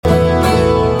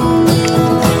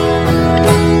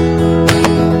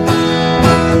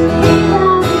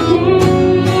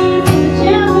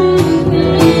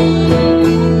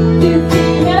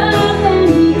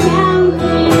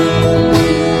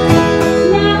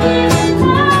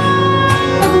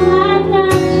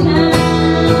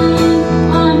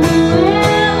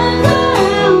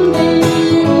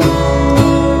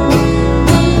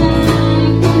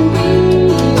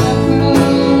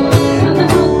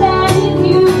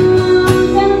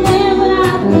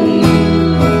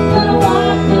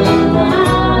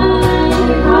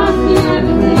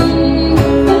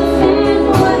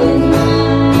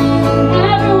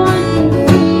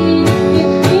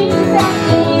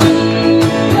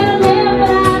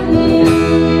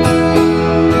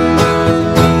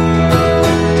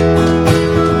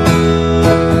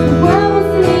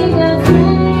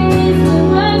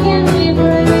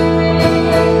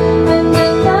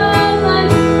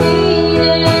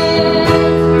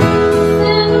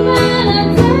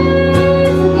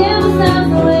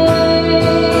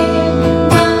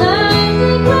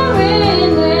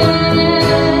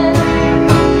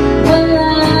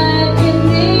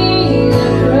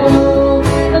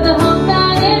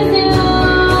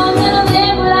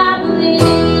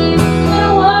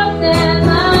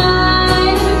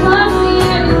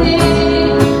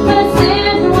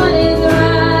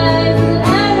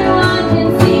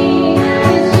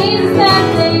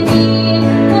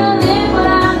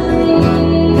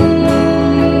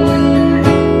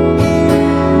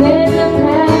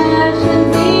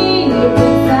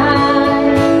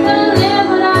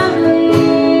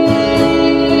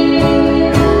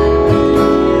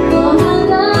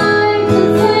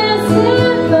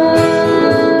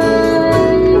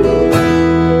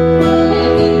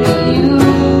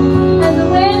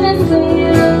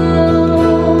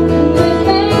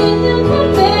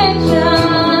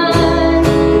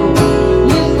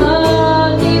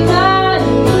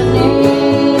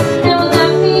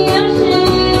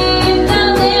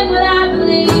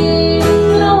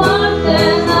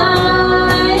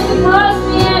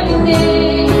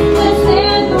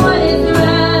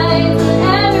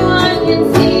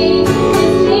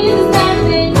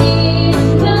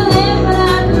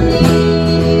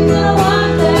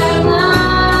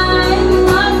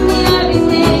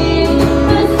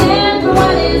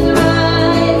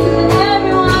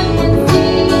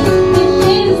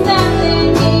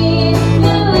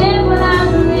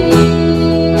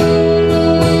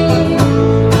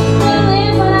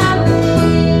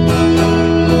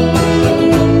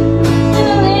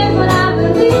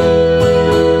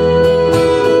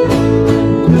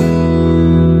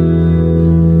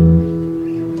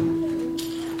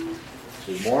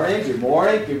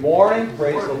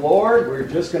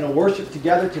just going to worship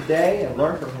together today and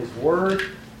learn from His Word.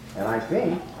 And I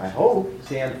hope,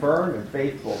 stand firm and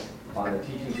faithful on the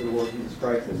teachings of the Lord Jesus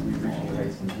Christ as we reach new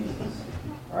heights in Jesus.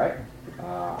 All right?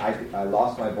 I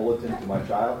lost my bulletin to my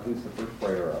child. Who's the first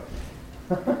prayer of?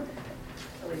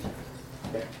 Alicia.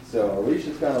 Okay. So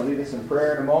Alicia's going to lead us in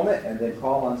prayer in a moment and then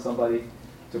call on somebody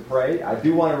to pray. I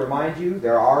do want to remind you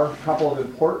there are a couple of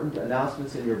important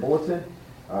announcements in your bulletin.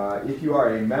 If you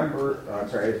are a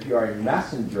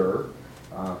messenger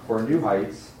for New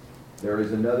Heights, there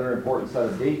is another important set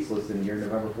of dates listed here,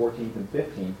 November 14th and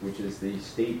 15th, which is the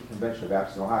State Convention of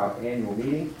Baptists in Ohio annual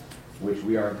meeting, which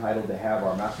we are entitled to have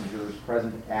our messengers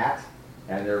present at,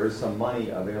 and there is some money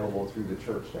available through the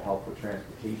church to help with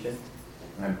transportation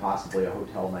and possibly a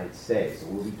hotel night stay. So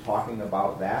we'll be talking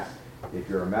about that. If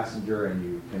you're a messenger and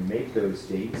you can make those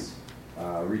dates,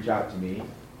 reach out to me.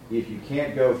 If you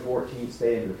can't go 14th,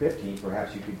 stay into the 15th,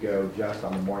 perhaps you could go just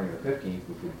on the morning of the 15th,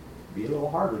 which would be a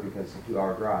little harder because it's a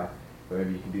 2-hour drive. But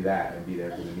maybe you can do that and be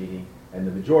there for the meeting. And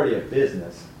the majority of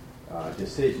business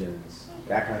decisions,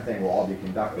 that kind of thing, will all be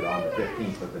conducted on the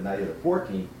 15th. But the night of the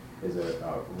 14th is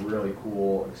a really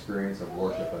cool experience of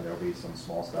worship, and there'll be some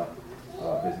small stuff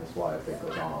business-wise that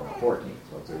goes on the 14th.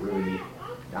 So it's a really neat,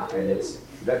 and it's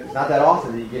not that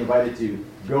often that you get invited to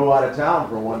go out of town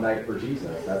for one night for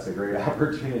Jesus. That's a great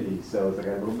opportunity. So it's like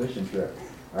a little mission trip.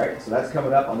 All right, so that's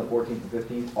coming up on the 14th and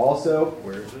 15th. Also,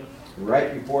 where is it?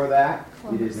 Right before that,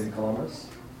 Columbus. It is in Columbus.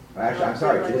 Actually, I'm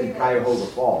sorry, it is in Cuyahoga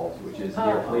Falls, which is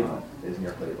near Cleveland. It is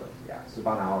near Cleveland. Yeah, it's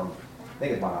about an hour. I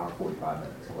think it's about an hour and 45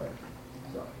 minutes away.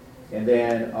 So, and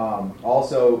then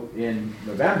also in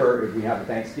November, we have a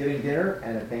Thanksgiving dinner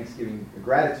and a Thanksgiving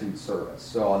gratitude service.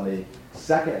 So on the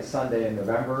second Sunday in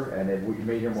November, and then you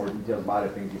may hear more details about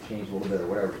it, things have changed a little bit or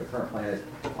whatever. The current plan is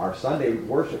our Sunday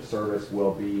worship service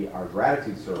will be our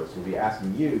gratitude service. We'll be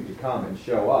asking you to come and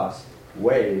show us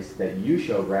ways that you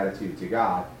show gratitude to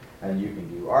God. And you can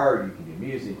do art, you can do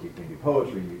music, you can do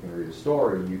poetry, you can read a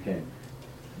story, you can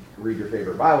read your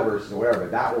favorite Bible verses or whatever.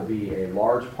 But that will be a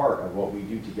large part of what we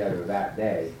do together that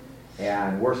day.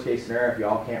 And worst case scenario, if you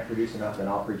all can't produce enough, then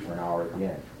I'll preach for an hour at the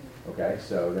end. Okay,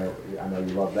 so I know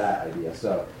you love that idea,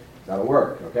 so that'll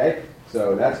work. Okay,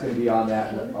 so that's going to be on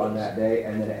that day,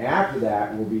 and then after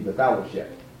that will be the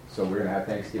fellowship. So we're going to have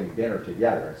Thanksgiving dinner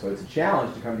together. So it's a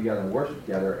challenge to come together and worship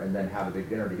together, and then have a big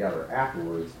dinner together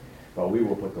afterwards. But we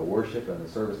will put the worship and the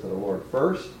service to the Lord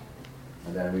first,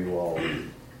 and then we will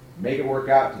make it work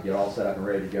out to get all set up and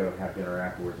ready to go and have dinner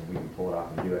afterwards, and we can pull it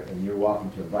off and do it. And you're welcome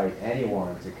to invite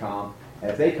anyone to come. And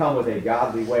if they come with a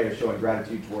godly way of showing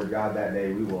gratitude toward God that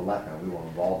day, we will let them. We will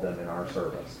involve them in our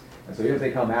service. And so even if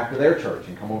they come after their church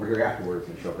and come over here afterwards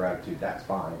and show gratitude, that's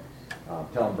fine.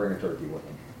 Tell them bring a turkey with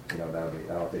them. You know,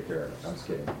 that'll take care of it. I'm just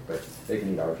kidding. But they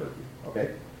can eat our turkey.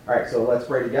 Okay? All right, so let's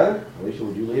pray together. Alicia,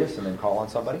 would you lead us and then call on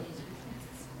somebody?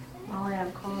 Molly,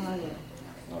 I'm calling on you.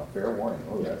 Fair warning.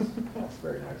 Oh, yes. That's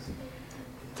very nice.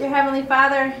 Dear Heavenly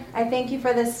Father, I thank you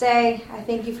for this day. I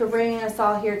thank you for bringing us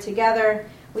all here together.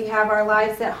 We have our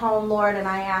lives at home, Lord, and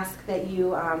I ask that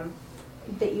you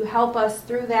help us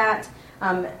through that.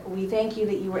 We thank you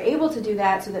that you were able to do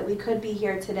that so that we could be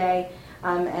here today,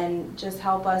 and just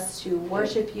help us to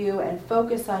worship you and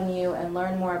focus on you and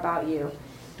learn more about you.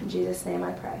 In Jesus' name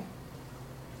I pray.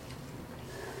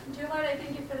 Dear Lord, I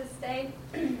thank you for this day,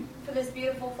 for this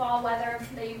beautiful fall weather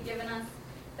that you've given us,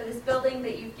 for this building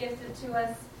that you've gifted to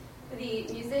us, for the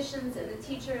musicians and the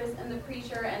teachers and the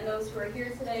preacher and those who are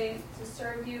here today to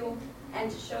serve you and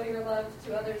to show your love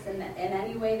to others in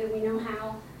any way that we know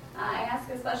how. I ask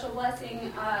a special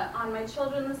blessing on my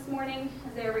children this morning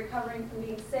as they are recovering from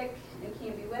being sick and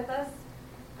can't be with us.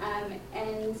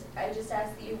 And I just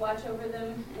ask that you watch over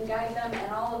them and guide them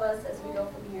and all of us as we go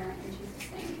from here. In Jesus'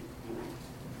 name, amen.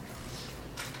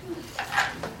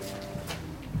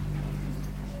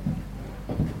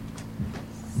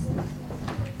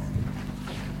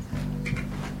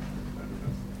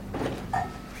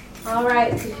 All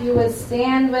right, if you would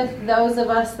stand with those of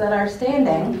us that are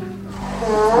standing.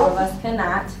 Some of us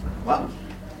cannot. Well,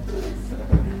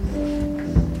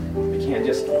 if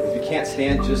you can't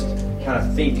stand, just kind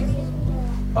of think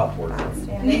upward.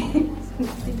 Standing.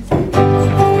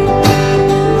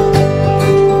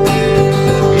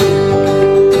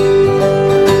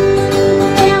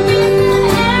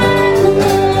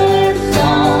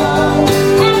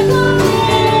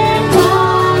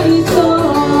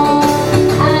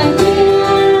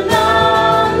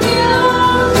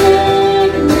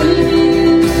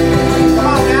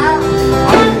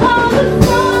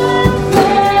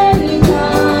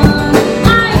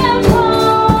 I am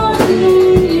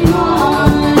holding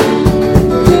on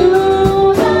to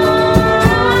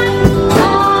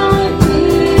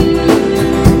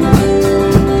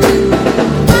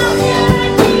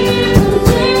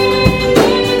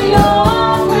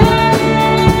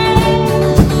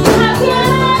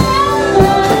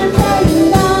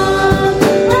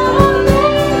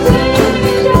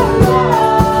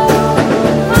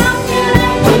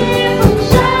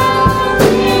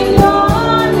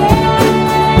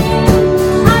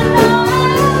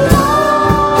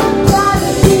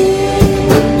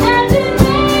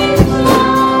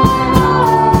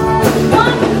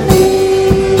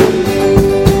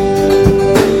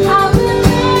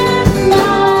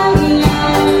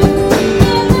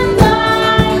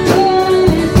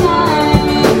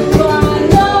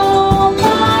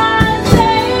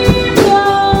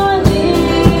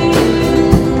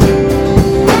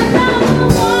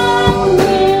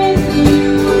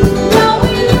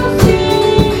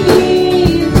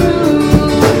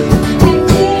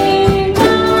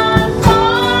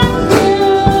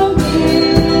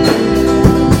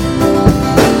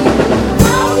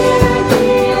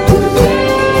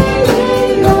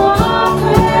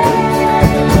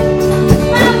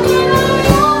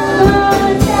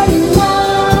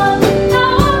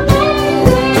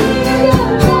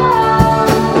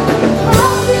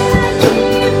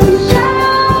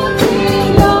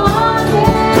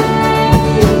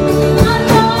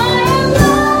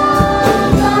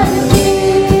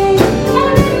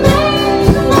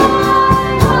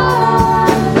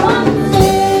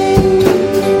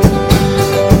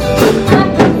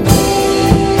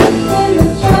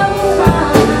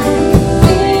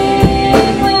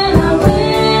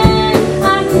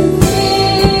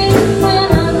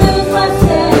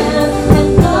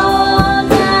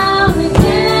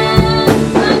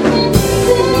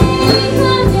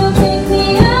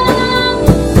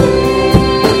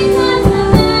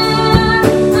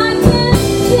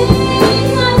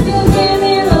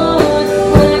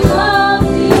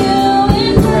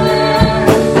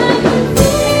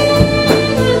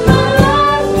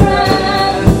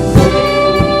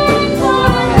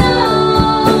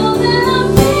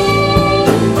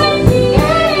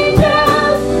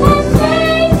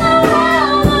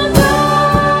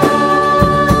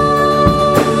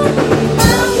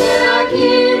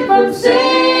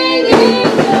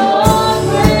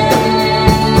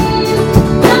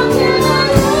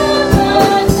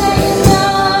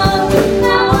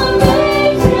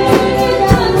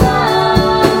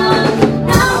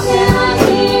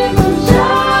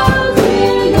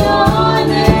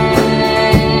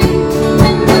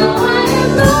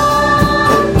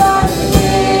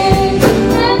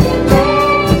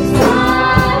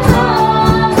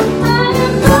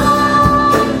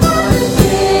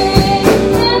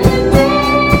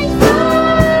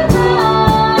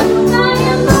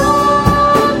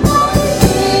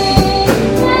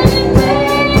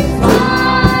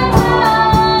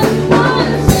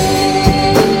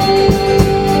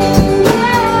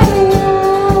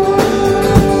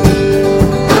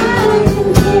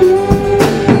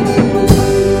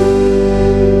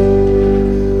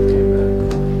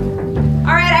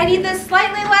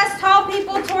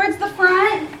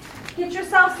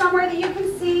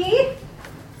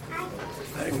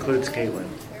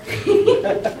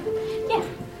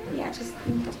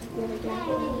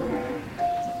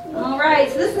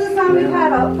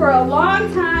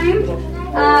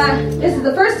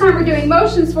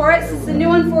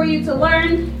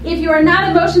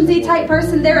Type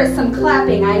person, there is some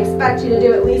clapping. I expect you to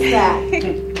do at least that.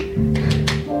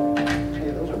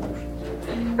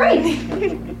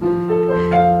 Great.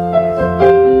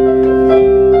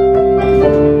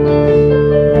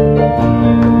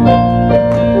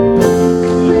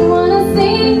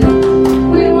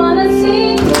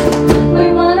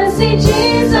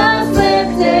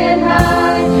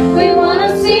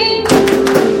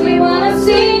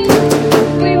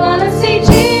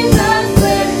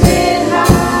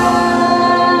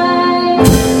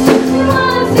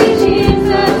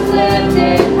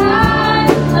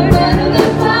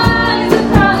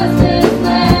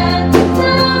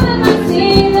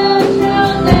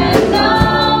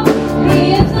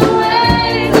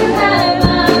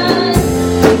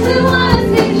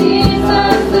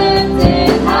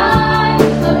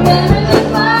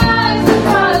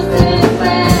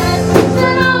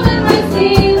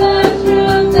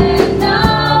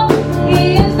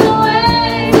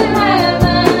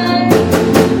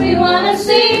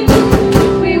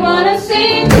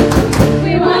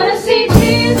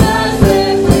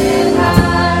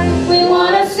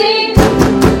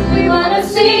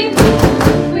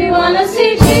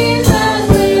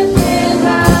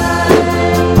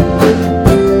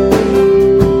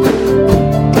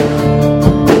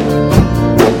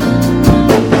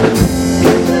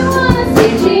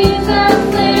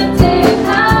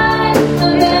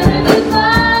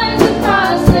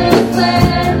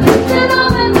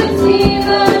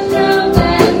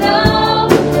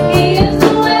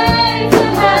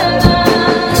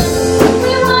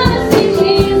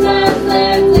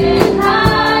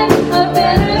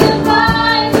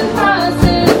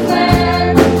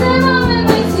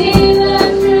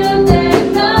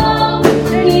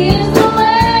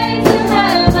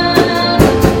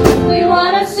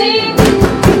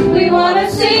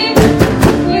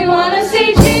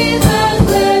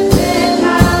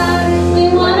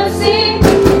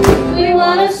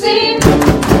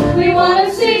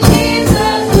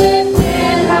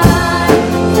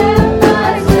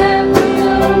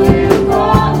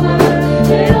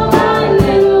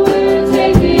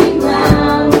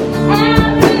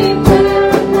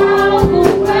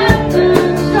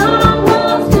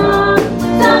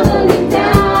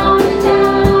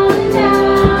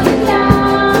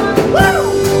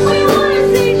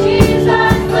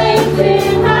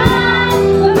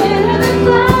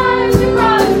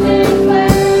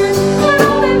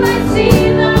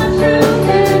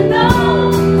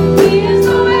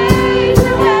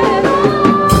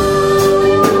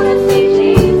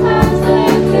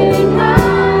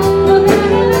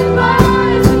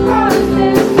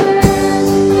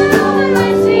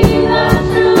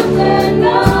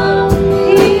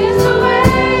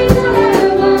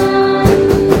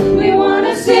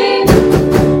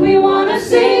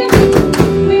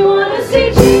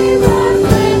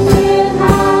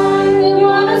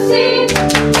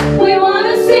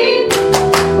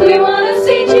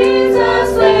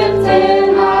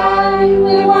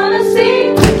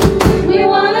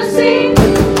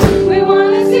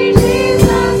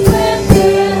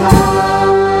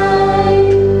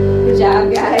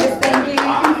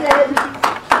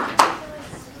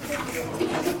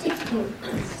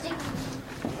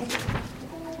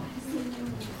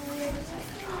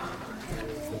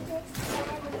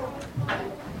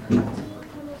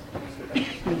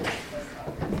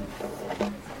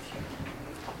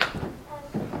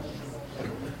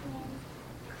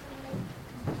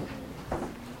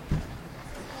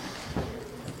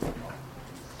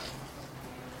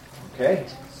 Okay,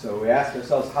 so we ask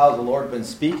ourselves, how's the Lord been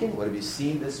speaking? What have you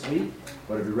seen this week?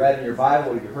 What have you read in your Bible?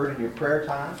 What have you heard in your prayer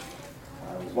time?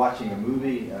 I was watching a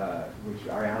movie, which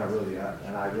Ariana really,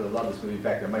 and I really love this movie. In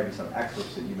fact, there might be some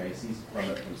excerpts that you may see from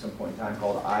it from some point in time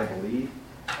called I Believe.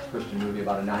 It's a Christian movie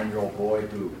about a 9-year-old boy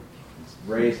who is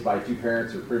raised by 2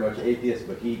 parents who are pretty much atheists,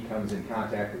 but he comes in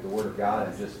contact with the Word of God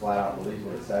and just flat out believes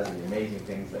what it says and the amazing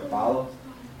things that follow.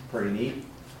 Pretty neat.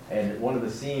 And one of the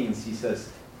scenes, he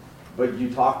says, "But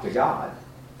you talk to God."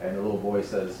 And the little boy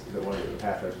says, one of the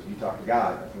pastors says, "You talk to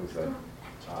God." I think it was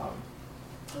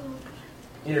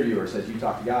the interviewer says, "You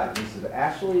talk to God." And he says,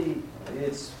 "Actually,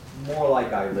 it's more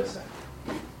like I listen.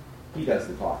 He does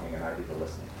the talking and I do the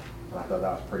listening." And I thought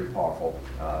that was pretty powerful,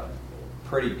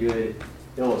 pretty good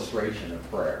illustration of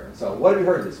prayer. And so what have you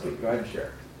heard this week? Go ahead and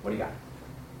share. What do you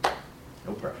got?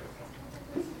 No pressure.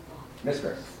 Miss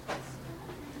Chris.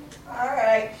 All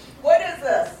right. What is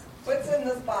this? What's in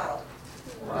this bottle?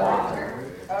 Water.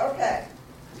 Okay.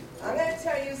 I'm going to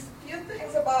tell you a few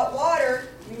things about water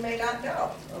you may not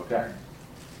know. Okay.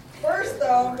 First,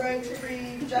 though, I'm going to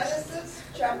read Genesis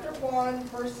chapter 1,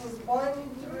 verses 1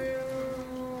 through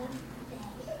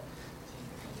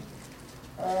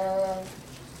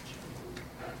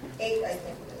 8, I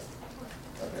think it is.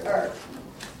 Okay. Or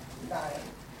 9.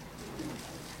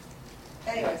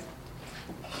 Anyways.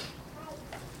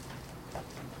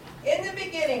 In the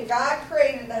beginning, God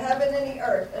created the heaven and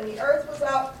the earth was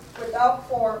out without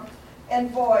form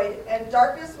and void, and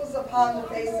darkness was upon the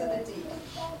face of the deep.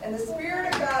 And the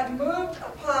Spirit of God moved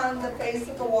upon the face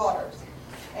of the waters.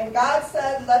 And God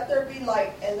said, "Let there be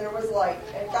light," and there was light.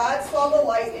 And God saw the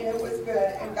light, and it was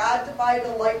good. And God divided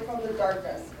the light from the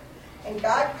darkness. And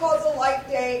God called the light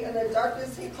day, and the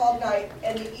darkness he called night.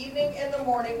 And the evening and the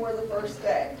morning were the first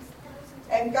day.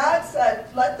 And God said,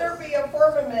 "Let there be a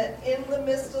firmament in the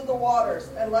midst of the waters,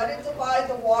 and let it divide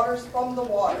the waters from the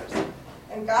waters."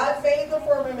 And God made the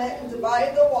firmament and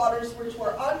divided the waters which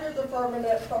were under the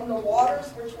firmament from the waters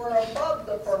which were above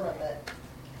the firmament.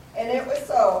 And it was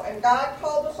so. And God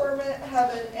called the firmament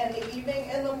heaven, and the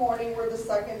evening and the morning were the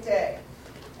second day.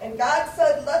 And God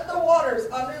said, "Let the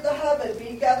waters under the heaven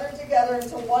be gathered together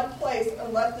into one place,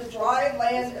 and let the dry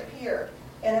land appear."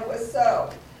 And it was so.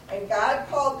 And God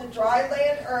called the dry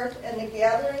land earth, and the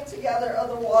gathering together of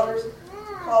the waters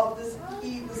called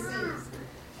he the seas.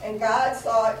 And God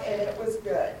saw it, and it was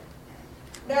good.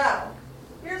 Now,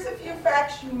 here's a few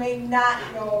facts you may not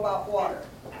know about water.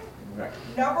 Okay.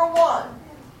 Number 1,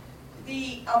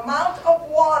 the amount of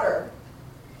water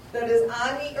that is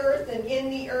on the earth and in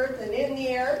the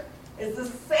air is the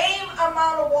same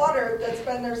amount of water that's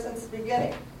been there since the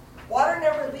beginning. Water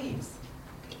never leaves.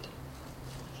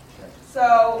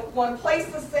 So when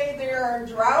places say they are in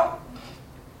drought,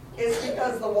 it's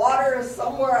because the water is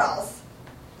somewhere else,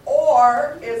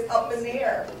 or is up in the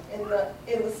air, in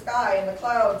the sky, in the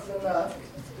clouds,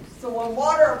 so when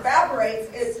water evaporates,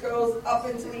 it goes up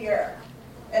into the air,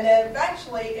 and then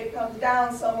eventually it comes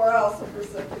down somewhere else in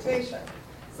precipitation.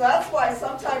 So that's why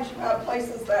sometimes you have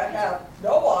places that have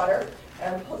no water,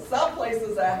 and some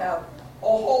places that have a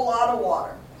whole lot of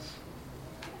water.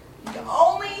 The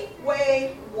only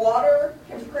way water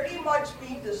can pretty much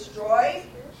be destroyed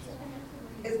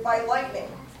is by lightning.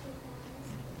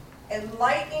 And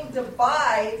lightning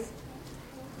divides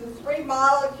the 3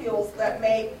 molecules that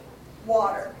make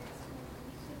water.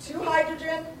 2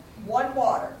 hydrogen, 1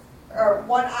 water, or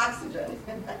 1 oxygen,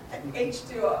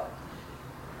 H2O.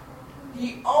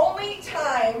 The only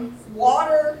time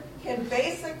water can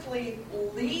basically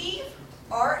leave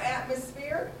our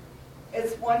atmosphere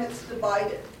is when it's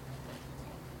divided.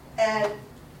 And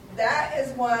that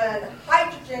is when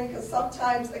hydrogen can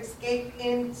sometimes escape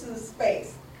into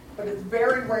space, but it's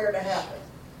very rare to happen,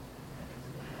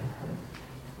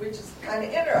 which is kind of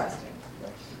interesting.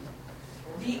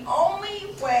 The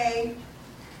only way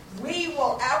we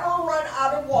will ever run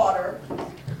out of water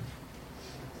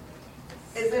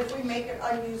is if we make it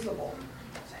unusable.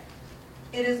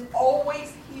 It is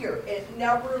always here. It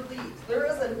never leaves. There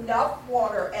is enough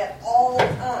water at all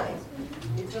times.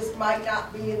 It just might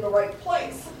not be in the right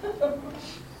place.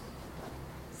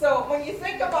 So when you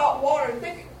think about water,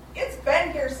 it's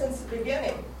been here since the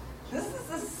beginning. This is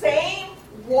the same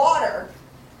water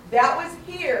that was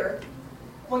here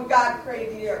when God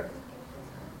created the earth.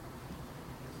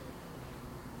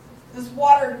 This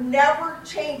water never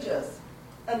changes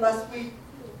unless we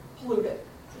pollute it.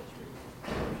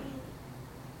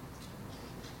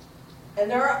 And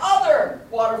there are other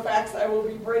water facts I will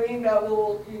be bringing that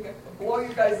will blow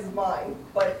you guys' mind,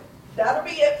 but that'll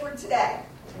be it for today.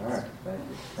 All right, thank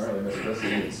you. Currently, Miss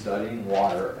Felicity is studying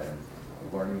water and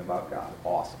learning about God.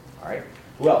 Awesome. All right,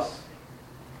 who else?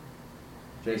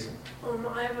 Jason.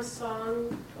 I have a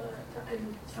song,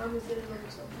 and Thomas didn't learn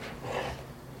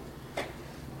something.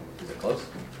 Is it close?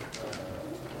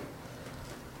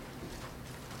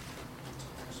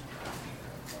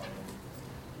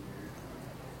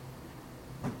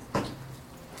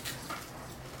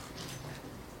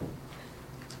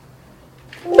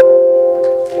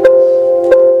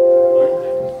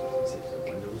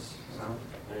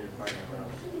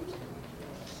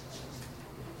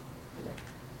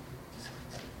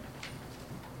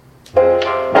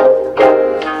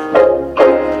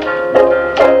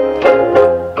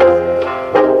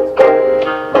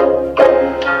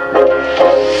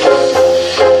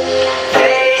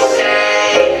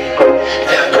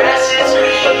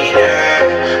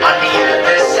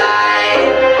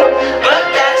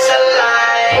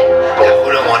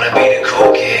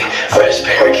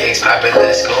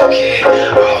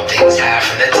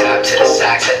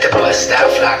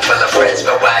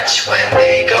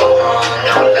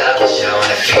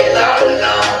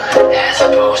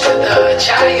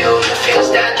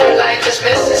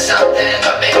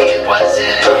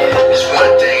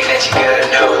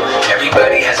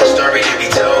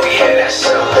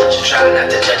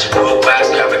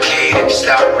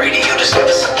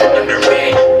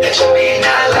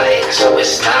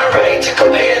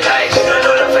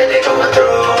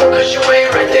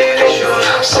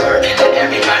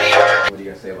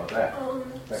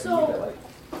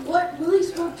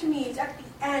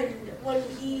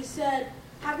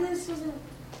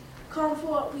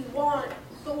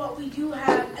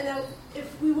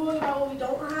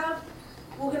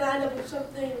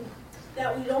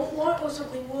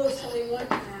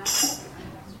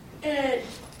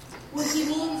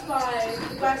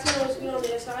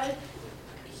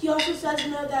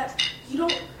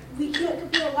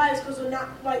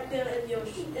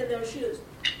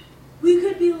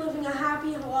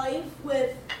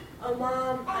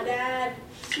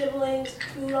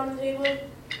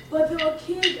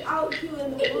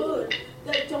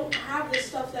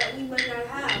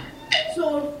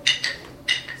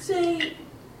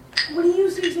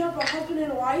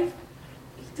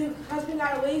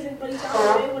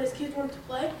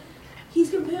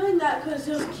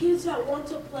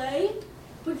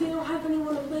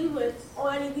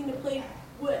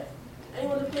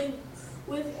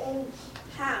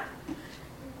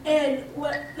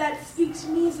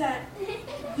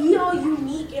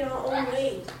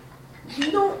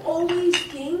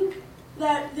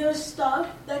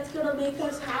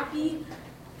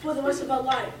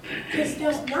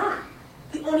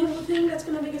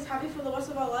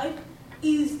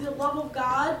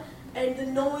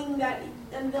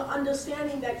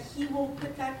 Understanding that He will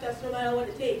protect us no matter what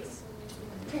it takes.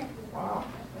 Wow,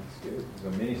 that's good. It's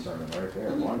a mini sermon right there.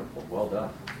 Wonderful. Well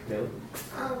done. Caleb?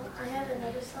 I have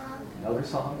another song. Another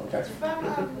song? Okay. It's from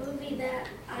a movie that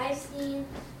I've seen,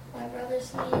 my brother's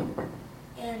seen,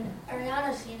 and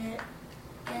Ariana's seen it,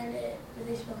 and it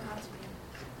really spoke out to me.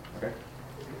 Okay.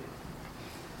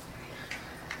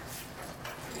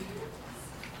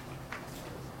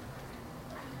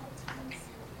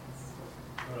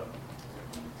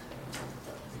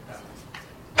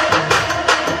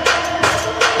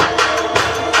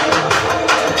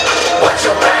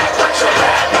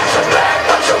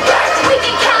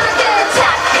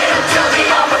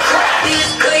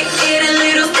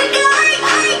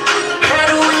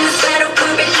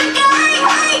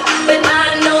 But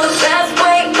I know that's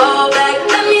way far back.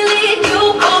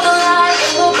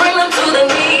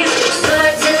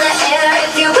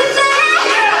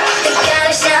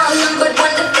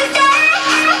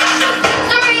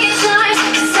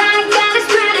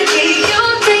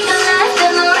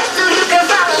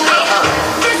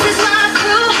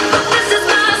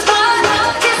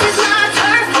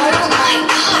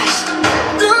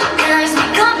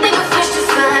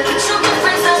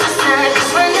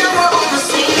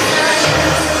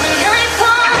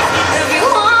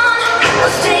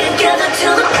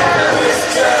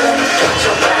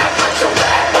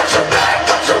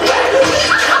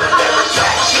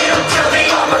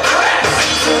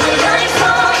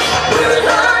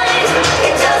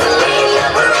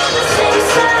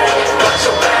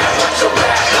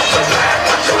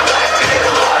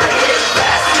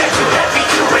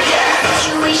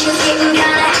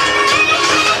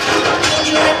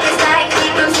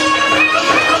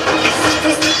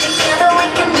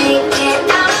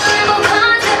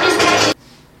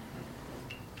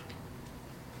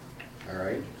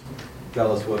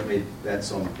 tell us what made that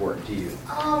so important to you.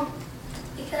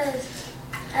 Because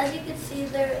as you can see,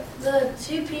 the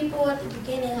two people at the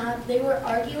beginning, they were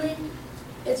arguing.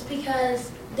 It's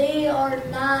because they are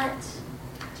not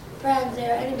friends,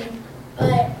 they are enemies.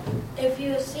 But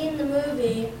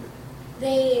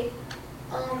they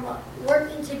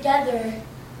working together,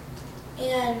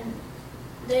 and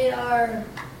they are,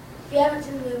 if you haven't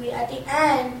seen the movie, at the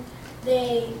end,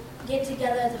 they get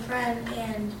together as a friend,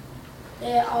 and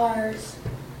they are,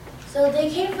 so they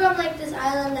came from like this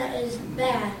island that is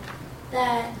bad,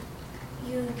 that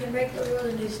you can break the world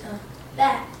and do stuff,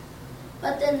 bad.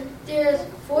 But then there's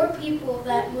 4 people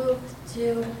that moved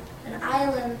to an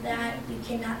island that you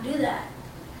cannot do that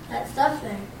stuff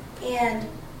there. And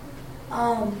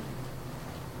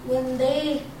when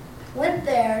they went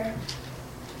there,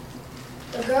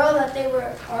 the girl that they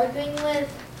were arguing with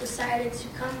decided to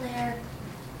come there,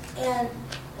 and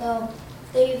well,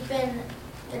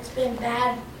 it's been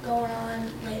bad going on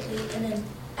lately, and then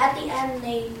at the end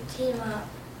they team up,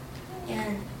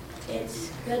 and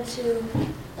it's good to,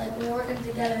 like, when you're working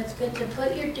together, it's good to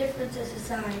put your differences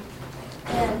aside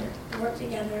and work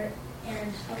together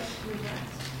and help you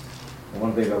guys.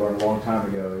 One thing I learned a long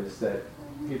time ago is that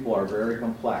people are very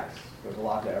complex. There's a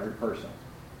lot to every person.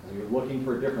 When you're looking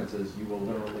for differences, you will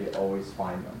literally always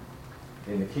find them.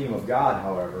 In the kingdom of God,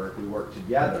 however, if we work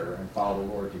together and follow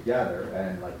the Lord together,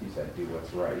 and like you said, do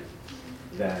what's right,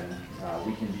 then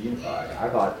we can be unified. I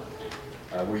thought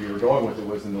where you were going with it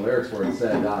was in the lyrics where it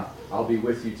said, I'll be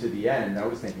with you to the end. I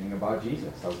was thinking about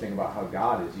Jesus. I was thinking about how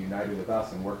God is united with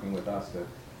us and working with us to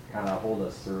kind of hold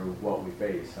us through what we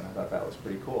face, and I thought that was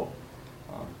pretty cool.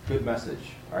 Good message.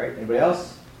 All right, anybody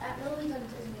else? That movie's on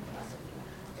Disney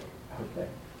Plus. Okay.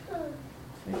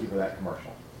 Thank you for that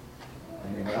commercial.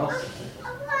 Anyone else?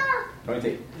 Tony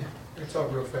T. I'll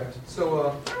talk real fast.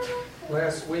 So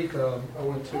last week I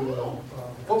went to a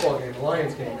football game, a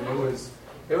Lions game, and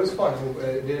it was fun.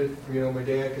 I did it for my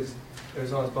dad because it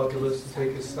was on his bucket list to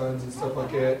take his sons and stuff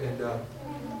like that.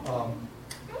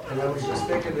 And I was just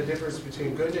thinking the difference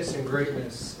between goodness and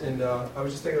greatness. And I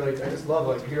was just thinking, I just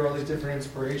love hear all these different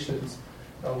inspirations.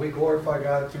 We glorify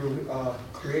God through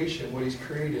creation, what He's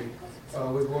created.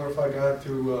 We glorify God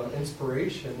through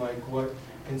inspiration, like what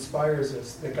inspires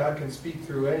us, that God can speak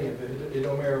through any of it. It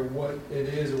don't matter what it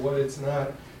is or what it's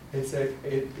not. It's that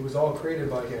it was all created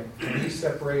by Him. And He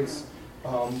separates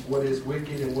what is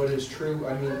wicked and what is true.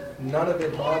 I mean, none of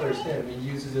it bothers Him. He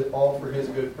uses it all for His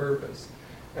good purpose.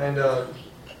 And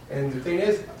the thing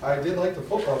is, I did like the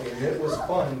football game. It was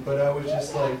fun, but I was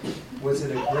just like, was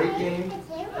it a great game?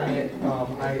 I mean,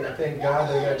 I thank God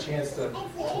that I got a chance to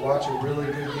watch a really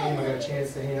good game. I got a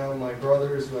chance to hang out with my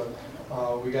brothers.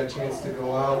 We got a chance to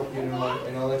go out, and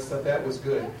all that stuff. That was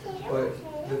good. But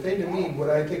the thing to me, what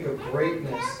I think of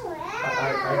greatness,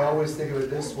 I always think of it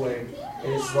this way.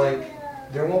 It's like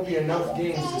there won't be enough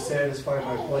games to satisfy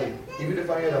my plate. Even if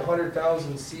I had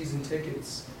 100,000 season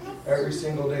tickets every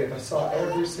single day, if I saw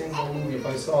every single movie, if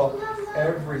I saw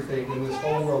everything in this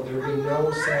whole world, there would be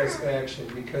no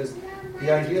satisfaction, because the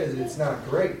idea is it's not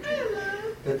great.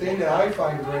 The thing that I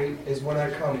find great is when I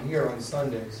come here on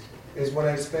Sundays, is when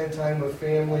I spend time with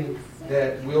family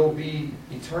that will be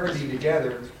eternity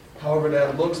together, however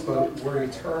that looks, but we're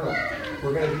eternal.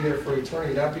 We're going to be there for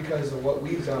eternity, not because of what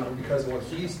we've done, but because of what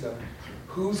He's done.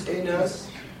 Who's in us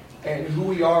and who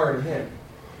we are in Him.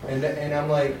 And I'm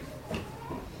like,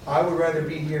 I would rather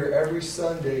be here every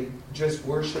Sunday just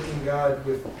worshiping God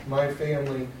with my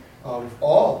family.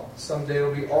 Someday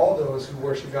it'll be all those who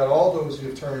worship God, all those who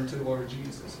have turned to the Lord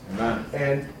Jesus. Amen.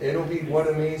 And it'll be one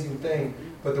amazing thing.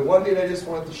 But the one thing I just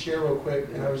wanted to share real quick,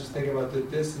 and I was just thinking about that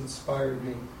this inspired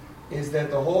me, is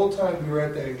that the whole time we were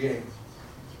at that game,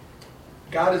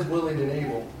 God is willing and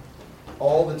able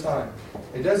all the time.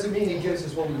 It doesn't mean He gives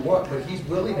us what we want, but He's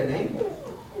willing and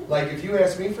able. Like if you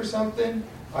ask me for something,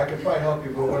 I could probably help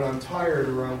you, but when I'm tired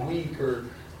or I'm weak or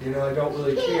I don't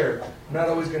really care, I'm not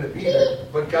always going to be there.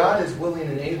 But God is willing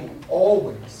and able,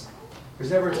 always.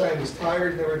 There's never a time He's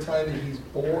tired, never a time that He's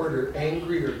bored or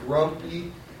angry or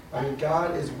grumpy. I mean,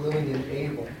 God is willing and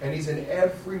able. And He's in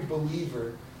every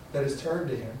believer that has turned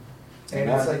to Him. And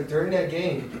it's like during that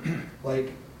game,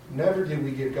 like never did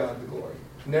we give God the glory.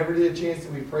 Never did a chance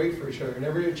that we pray for each other.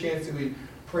 Never did a chance that we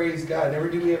praise God. Never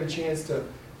did we have a chance to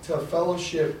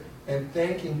fellowship and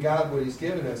thanking God what He's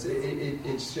given us. It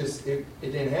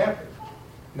didn't happen.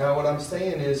 Now what I'm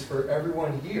saying is for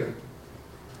everyone here,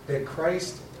 that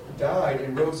Christ died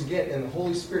and rose again, and the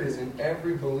Holy Spirit is in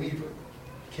every believer.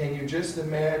 Can you just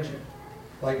imagine?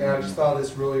 And I just thought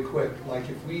this really quick. Like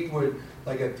if we would,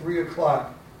 at 3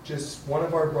 o'clock, just one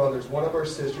of our brothers, one of our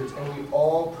sisters, and we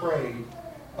all prayed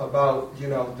about,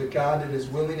 the God that is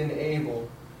willing and able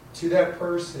to that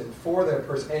person, for that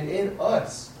person, and in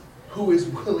us, who is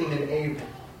willing and able.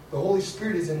 The Holy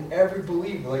Spirit is in every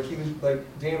believer.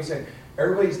 Like Dan was saying,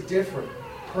 everybody's different.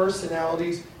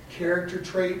 Personalities, character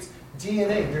traits,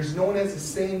 DNA. There's no one has the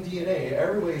same DNA.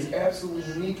 Everybody is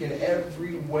absolutely unique in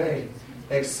every way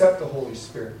except the Holy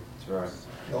Spirit. That's right.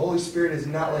 The Holy Spirit is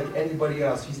not like anybody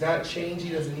else. He's not changed.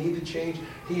 He doesn't need to change.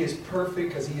 He is perfect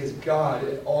because He is God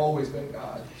and always been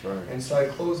God. That's right. And so I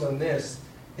close on this,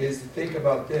 is to think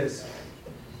about this,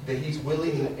 that He's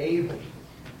willing and able.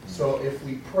 So if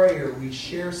we pray or we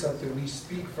share something, we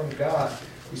speak from God,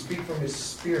 we speak from His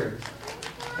Spirit,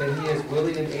 then He is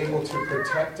willing and able to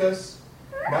protect us,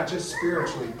 not just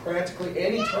spiritually, practically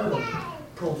and eternally,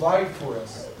 provide for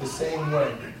us the same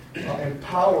way.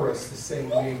 Empower us the same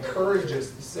way, encourage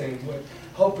us the same way,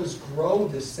 help us grow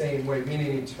the same way,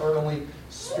 meaning eternally,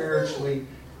 spiritually,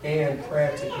 and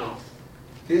practically.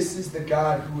 This is the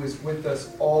God who is with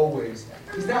us always.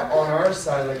 He's not on our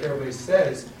side like everybody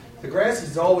says. The grass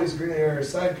is always greener on our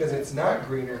side because it's not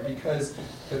greener, because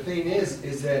the thing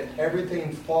is that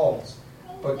everything falls,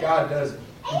 but God doesn't.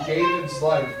 He gave His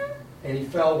life, and He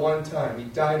fell one time. He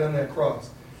died on that cross.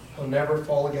 He'll never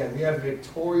fall again. We have a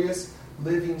victorious,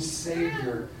 living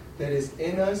Savior that is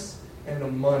in us and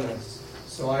among us.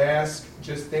 So I ask,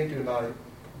 just thinking about it,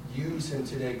 use Him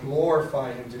today,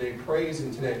 glorify Him today, praise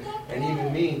Him today. And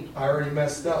even me, I already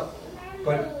messed up.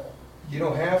 But you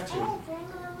don't have to,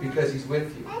 because He's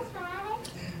with you.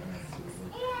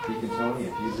 Deacon Tony,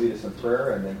 if you lead us in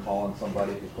prayer and then call on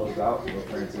somebody to close out, we'll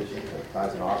transition to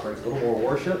tithes and offerings, a little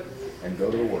more worship, and go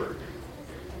to the Word.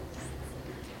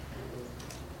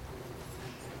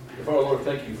 Father, Lord,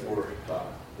 thank You for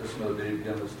this another day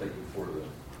again. Let's thank You for the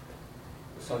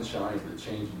sunshine, the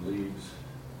changing leaves,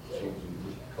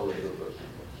 changing colors of the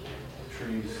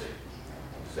trees.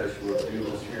 Such Lord, be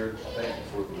with us here. Thank You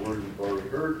for the word We've already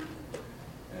heard.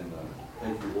 And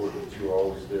thank You, Lord, that You are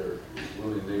always there,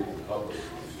 willing and able to help us,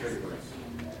 to strengthen us.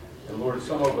 And Lord,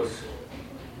 some of us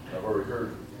have already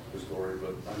heard the story,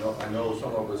 but I know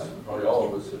some of us, probably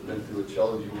all of us, have been through a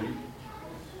challenging week.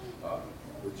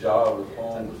 With job, with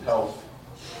home, with health,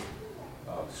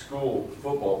 school,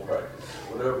 football practice,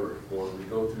 whatever, Lord. We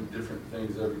go through different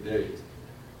things every day.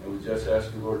 And we just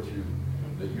ask You, Lord,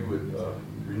 that You would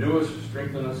renew us,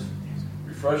 strengthen us,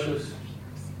 refresh us,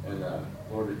 and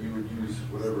Lord, that You would use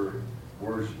whatever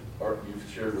words You've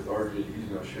shared with RJ, he's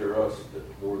going to share us, that,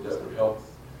 Lord, that would help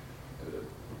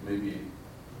maybe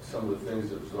some of the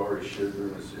things that was already shared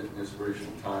during this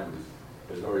inspirational time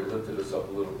has already lifted us up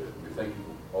a little bit. We thank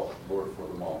You, Lord, for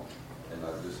them all. And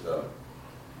I just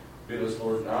be with us,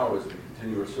 Lord, now as we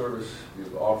continue our service, be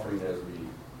the offering as we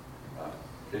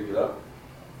take it up.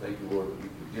 Thank You, Lord, that we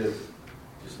can give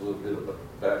just a little bit of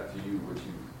it back to You, which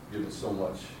You've given so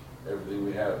much. Everything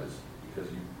we have is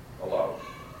because You allow it.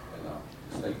 And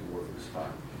just thank You, Lord, for this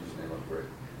time. In Jesus' name I pray.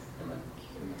 Amen.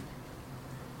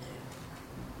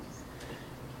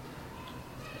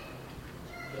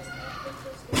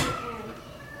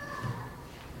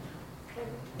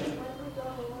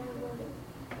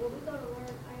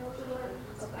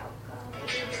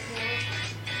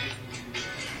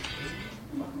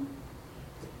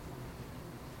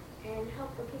 And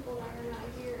help the people that are not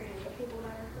here and the people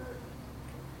that are hurt.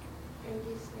 In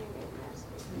Jesus' name,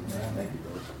 amen. Thank You,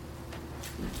 Lord.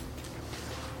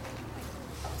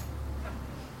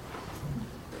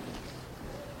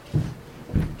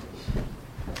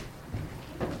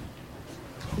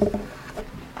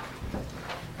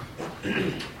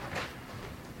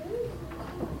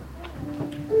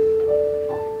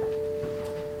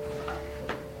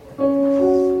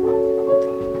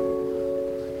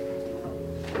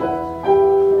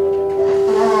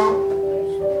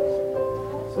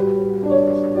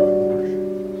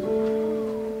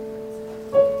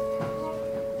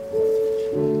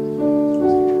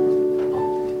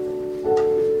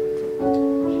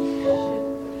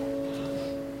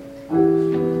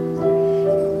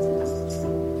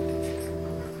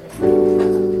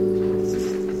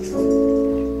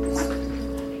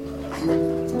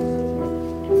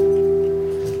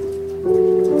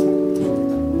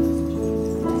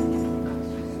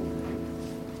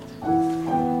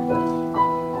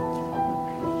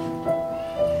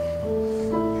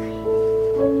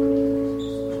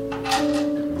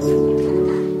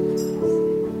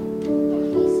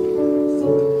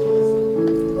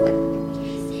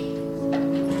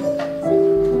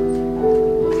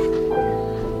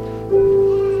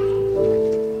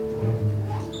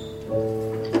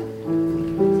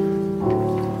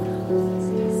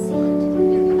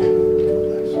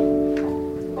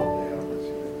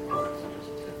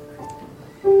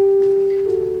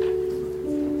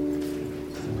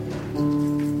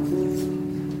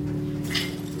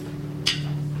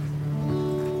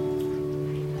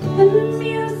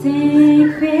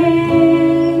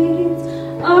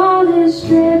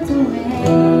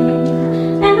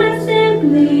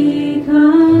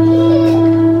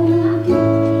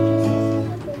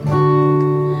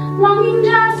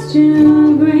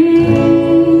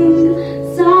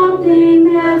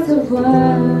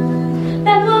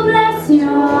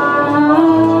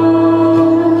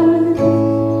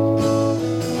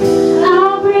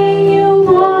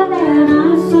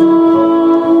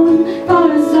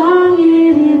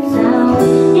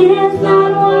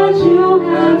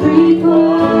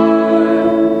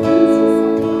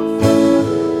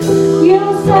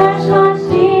 search much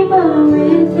deeper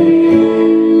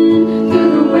within.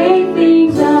 Through the way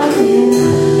things are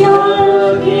been, you're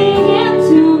looking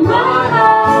into my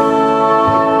heart.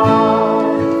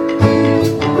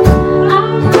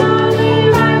 I'm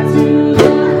running right to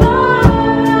the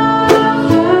heart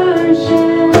of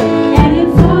worship, and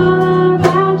it's all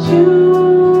about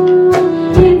you.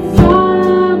 It's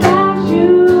all about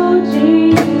you,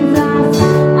 Jesus.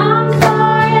 I'm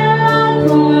sorry, Lord,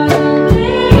 for the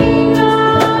thing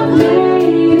of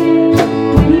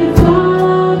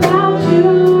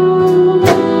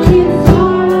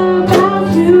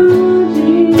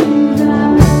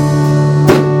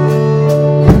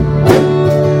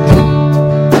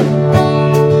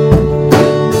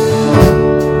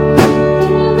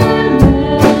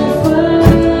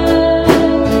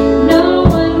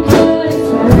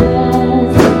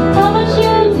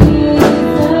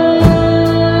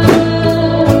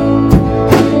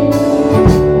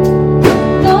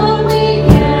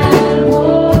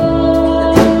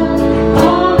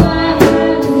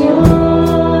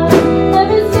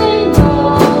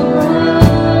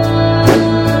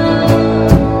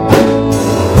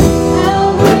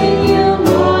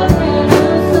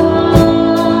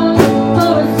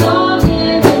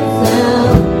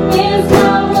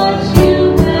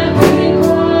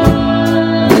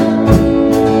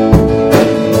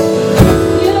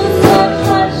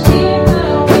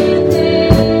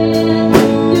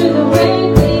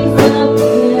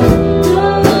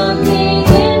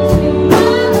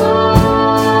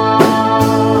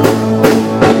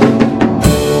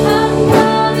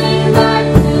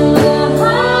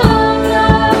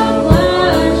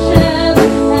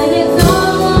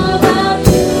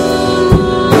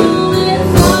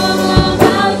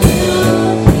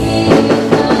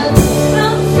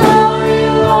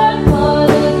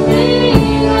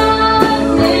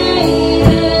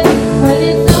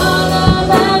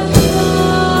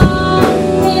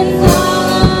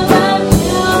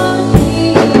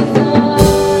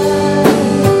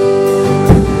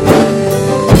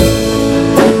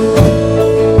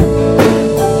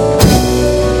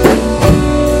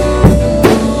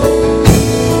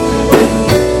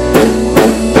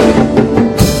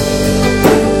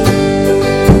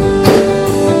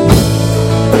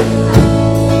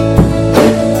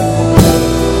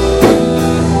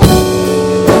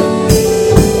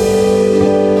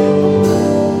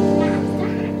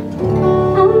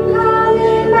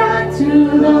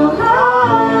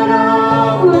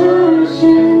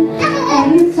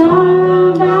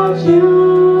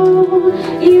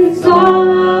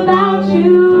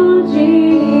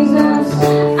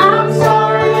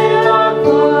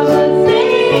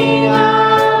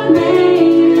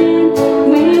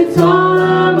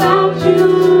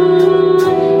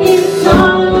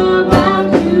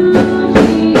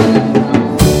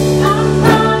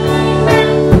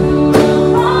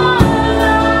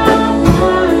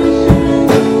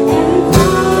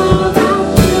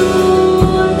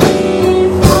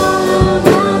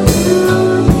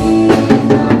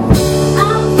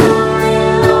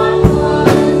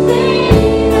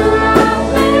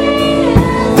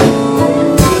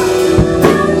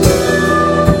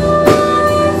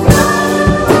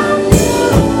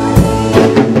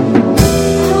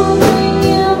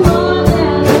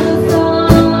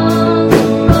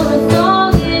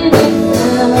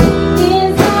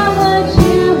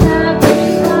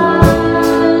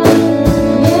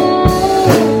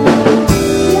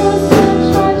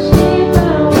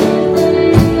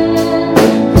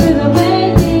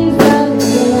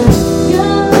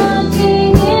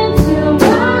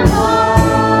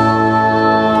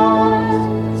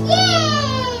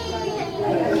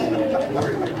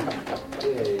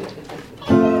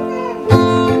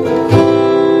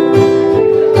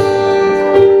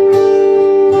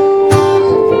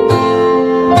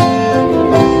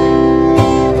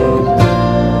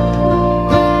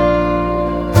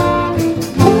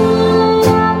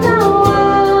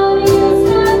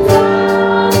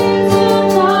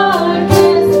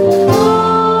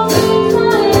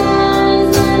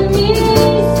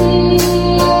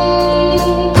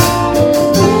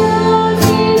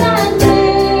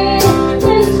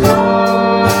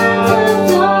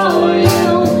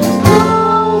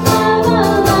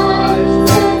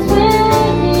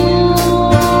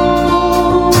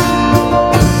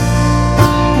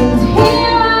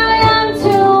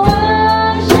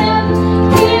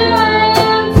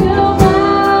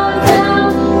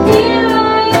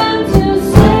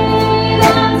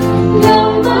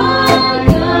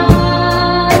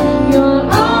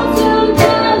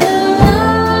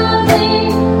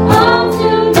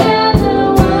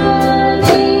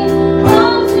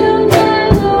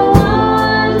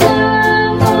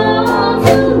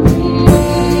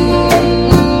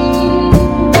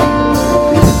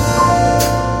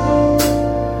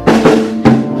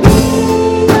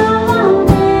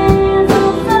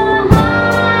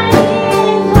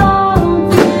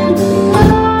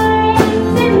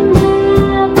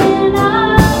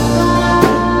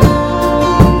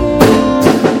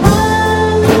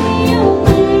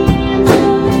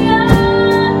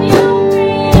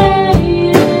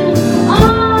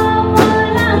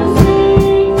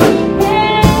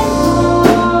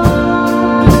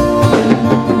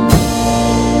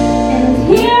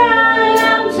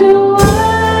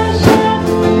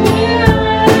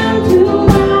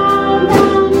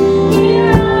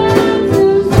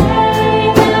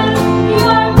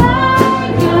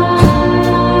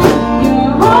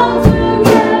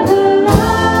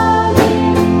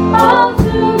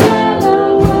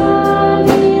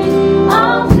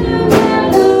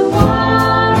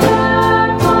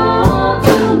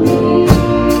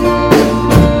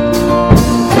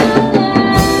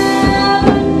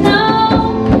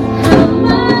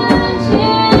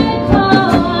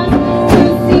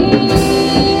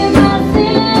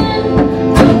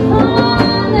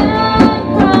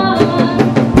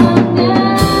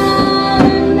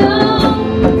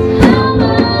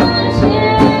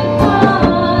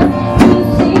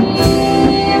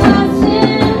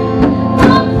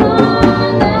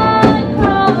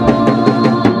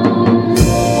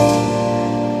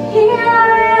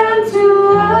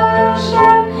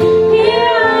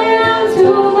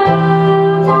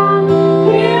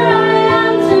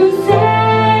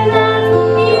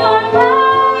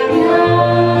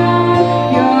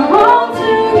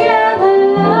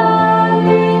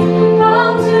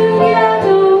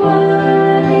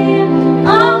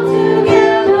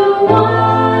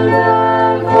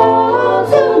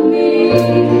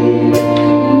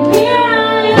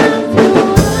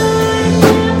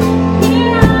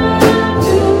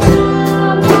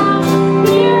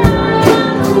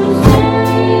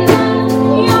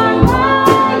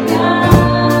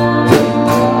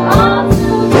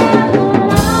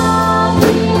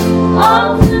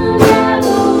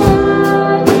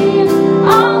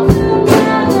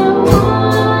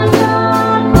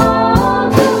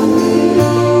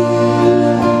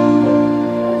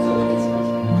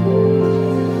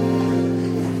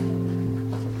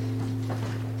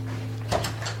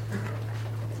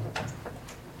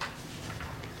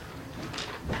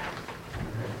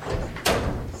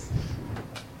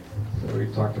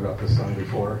about this song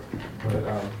before, but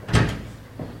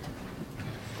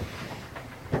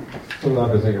something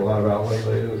I've been thinking a lot about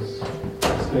lately is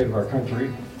the state of our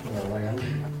country and our land.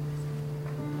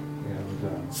 And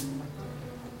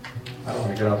I don't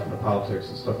want to get off into politics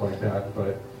and stuff like that,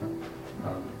 but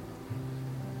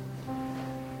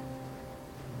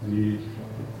it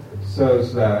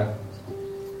says that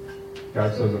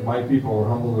God says, if my people will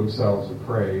humble themselves and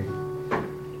pray,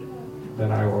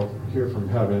 then I will hear from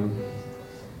heaven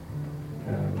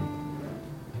and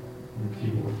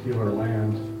heal our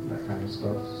land, that kind of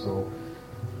stuff. So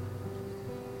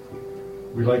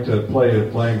we like to play a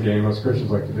blame game. Us Christians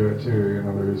like to do it too. You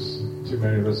know, there's too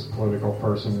many of this political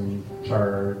person in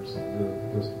charge.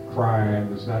 There's crime.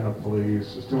 There's not enough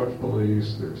police. There's too much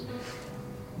police.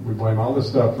 We blame all this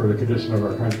stuff for the condition of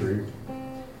our country,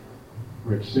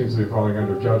 which seems to be falling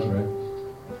under judgment.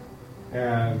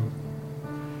 And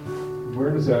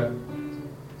where does that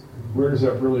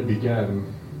really begin?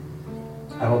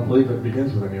 I don't believe it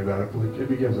begins with any of that. It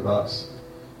begins with us.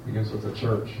 It begins with the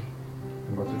church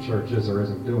and what the church is or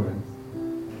isn't doing.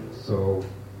 So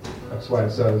that's why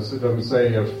it doesn't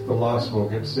say if the lost will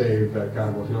get saved that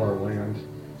God will heal our land.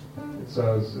 It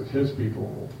says if his people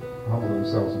will humble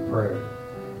themselves and pray.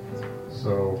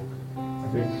 So I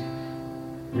think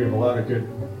we have a lot of good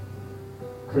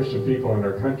Christian people in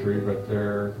our country, but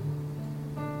they're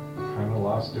kind of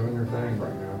lost doing their thing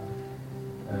right now.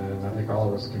 And I think all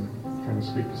of us can kind of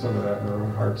speak to some of that in our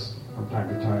own hearts from time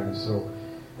to time. So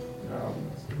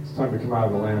it's time to come out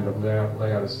of the land of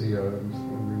Laodicea and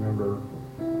remember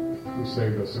who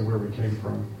saved us and where we came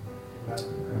from.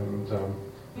 And so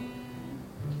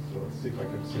let's see if I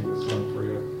can sing this one for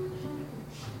you.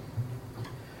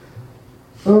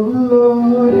 Oh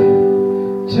Lord,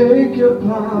 take your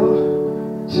plow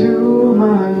to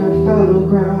my fallow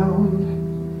ground.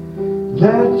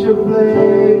 Let your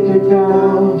blade get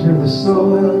down to the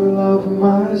soil of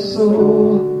my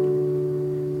soul.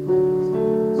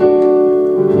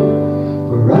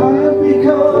 For I have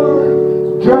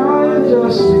become dry and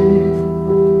dusty,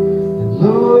 and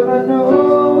Lord, I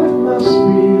know it must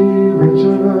be rich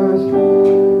on earth,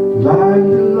 lying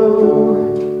below.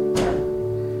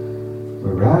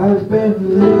 For I've been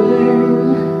living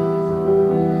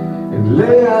in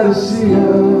Laodicea.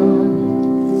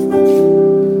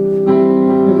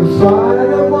 Fire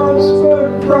that once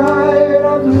burned bright,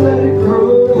 I've let it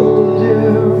grow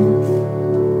dim.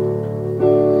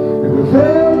 And with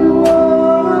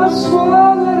everyone I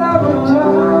swore that I would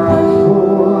die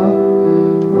for,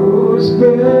 oh, it's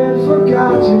been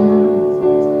forgotten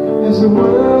as the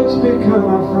words become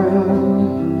my friend.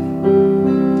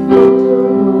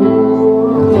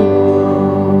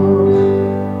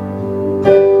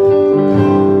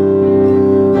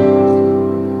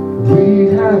 We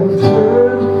have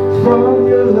turned from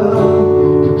your love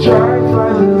to try and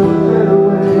find a better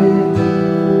way.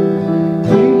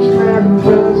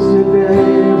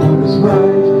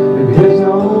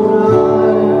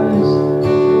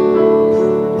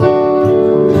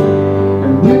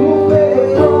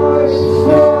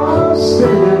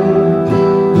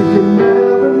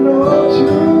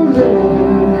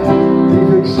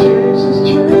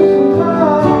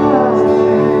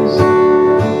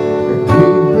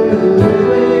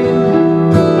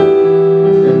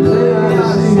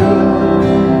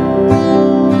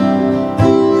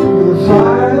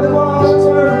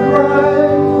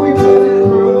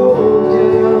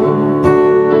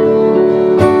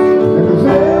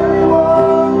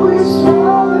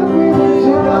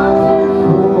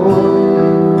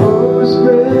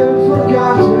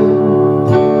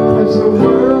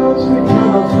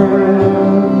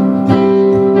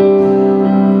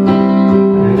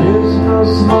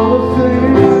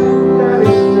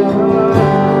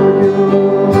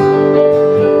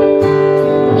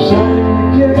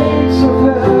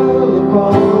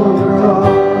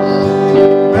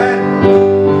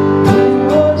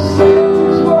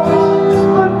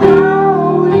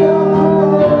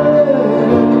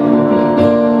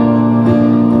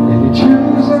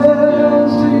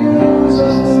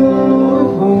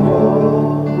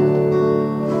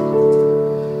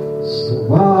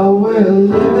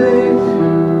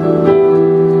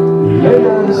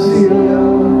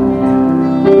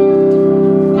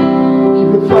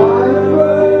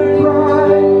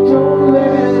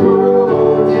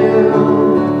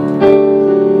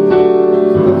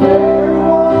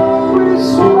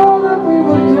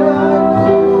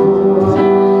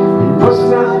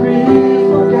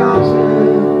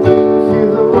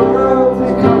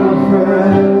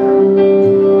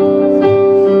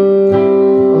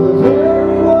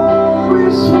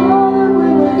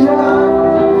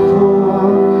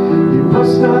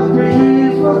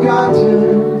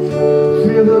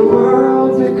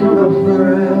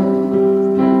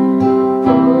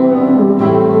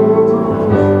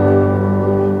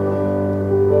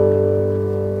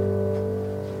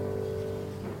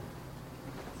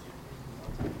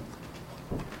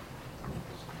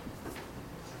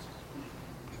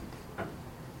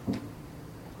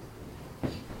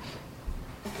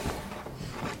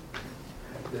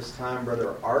 This time,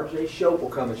 Brother R.J. Shope will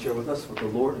come and share with us what the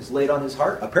Lord has laid on his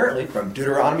heart, apparently from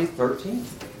Deuteronomy 13.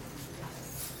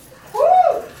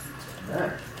 Woo!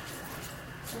 Amen.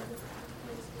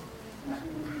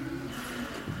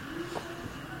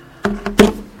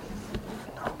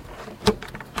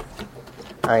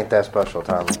 I ain't that special,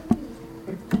 Tommy.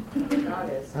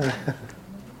 God is.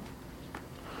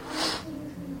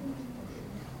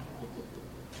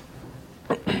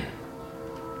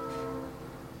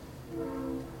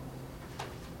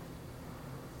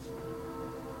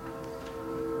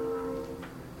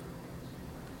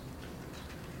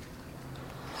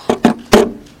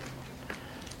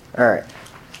 All right.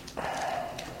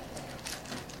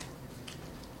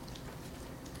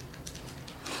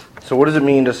 So what does it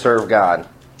mean to serve God?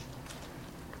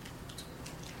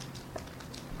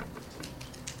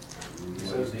 He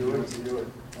says do it, you do it.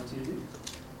 What's he do?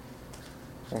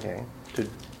 Okay. To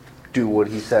do what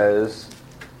he says.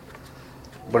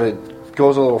 But it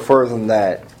goes a little further than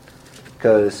that.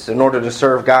 Because in order to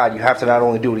serve God, you have to not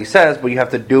only do what he says, but you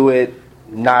have to do it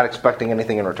not expecting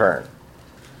anything in return.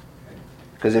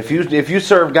 Because if you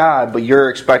serve God, but you're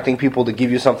expecting people to give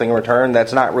you something in return,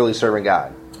 that's not really serving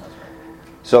God.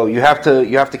 So you have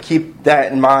to keep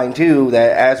that in mind too,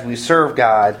 that as we serve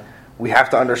God, we have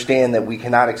to understand that we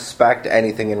cannot expect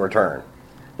anything in return.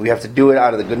 We have to do it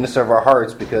out of the goodness of our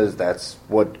hearts because that's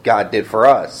what God did for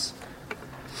us.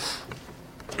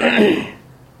 And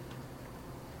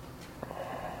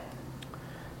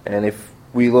if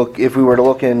we were to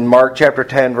look in Mark chapter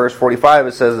 10 verse 45,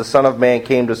 it says the Son of Man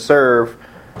came to serve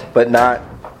but not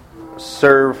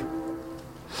serve.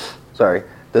 Sorry.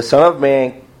 The Son of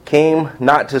Man came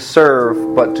not to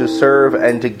serve, but to serve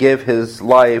and to give his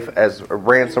life as a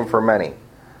ransom for many.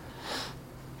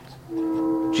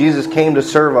 Jesus came to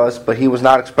serve us, but he was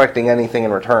not expecting anything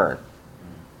in return.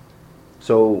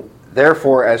 So,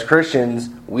 therefore, as Christians,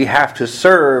 we have to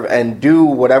serve and do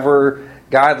whatever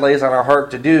God lays on our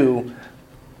heart to do,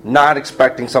 not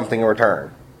expecting something in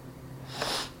return.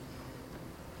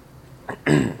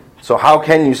 So how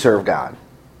can you serve God?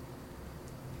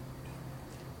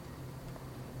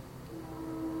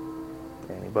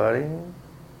 Anybody?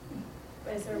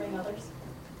 By serving others.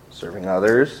 Serving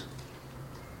others.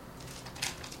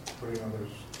 Putting others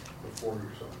before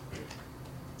yourself.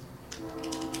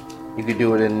 You could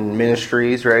do it in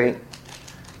ministries, right?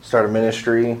 Start a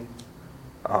ministry.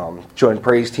 Join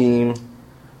praise team.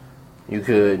 You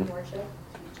could... Worship.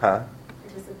 Huh?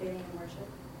 Participating in worship.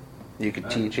 You could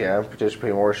teach, participate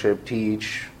in worship,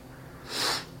 teach. I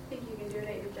think you can do it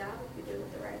at your job if you do it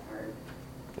with the right heart.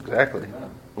 Exactly.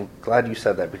 I'm glad you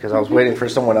said that because I was waiting for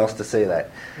someone else to say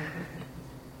that.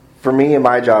 For me in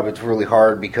my job, it's really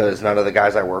hard because none of the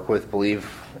guys I work with believe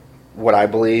what I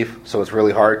believe, so it's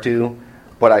really hard to.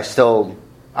 But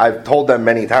I've told them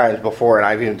many times before, and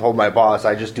I've even told my boss,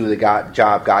 I just do the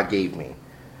job God gave me.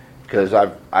 Because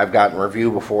I've gotten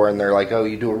review before, and they're like, oh,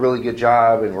 you do a really good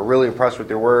job, and we're really impressed with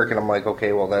your work. And I'm like,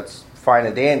 okay, well, that's fine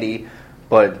and dandy,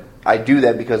 but I do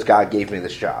that because God gave me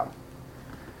this job.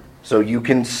 So you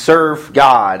can serve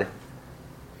God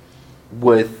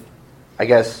with, I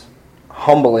guess,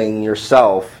 humbling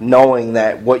yourself, knowing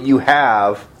that what you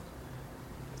have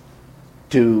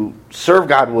to serve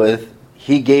God with,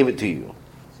 He gave it to you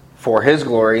for His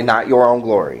glory, not your own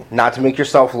glory. Not to make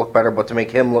yourself look better, but to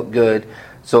make Him look good,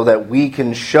 so that we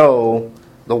can show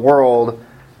the world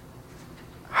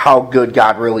how good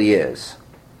God really is.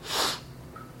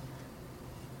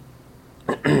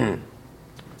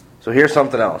 So here's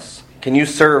something else. Can you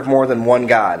serve more than one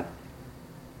God?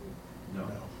 No.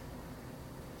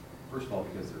 First of all,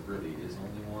 because there really is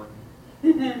only one.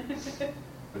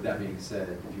 But that being said,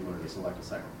 if you wanted to select a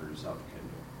second for yourself,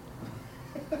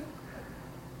 you can do it.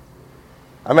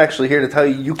 I'm actually here to tell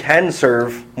you, you can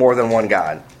serve more than one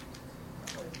God.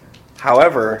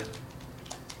 However,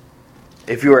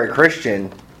 if you are a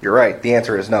Christian, you're right, the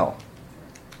answer is no.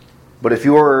 But if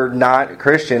you're not a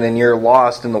Christian and you're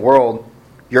lost in the world,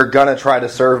 you're going to try to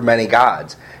serve many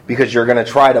gods. Because you're going to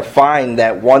try to find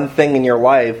that one thing in your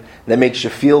life that makes you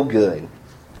feel good.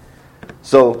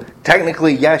 So,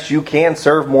 technically, yes, you can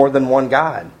serve more than one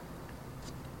God.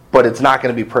 But it's not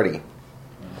going to be pretty.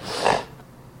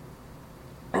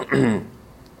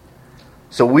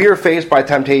 So we are faced by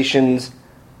temptations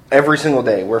every single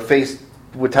day. We're faced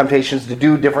with temptations to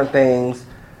do different things,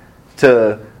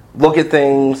 to look at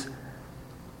things,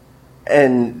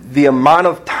 and the amount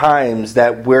of times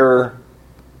that we're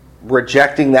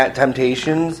rejecting that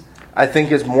temptations, I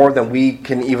think, is more than we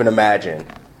can even imagine.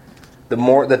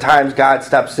 The times God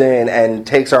steps in and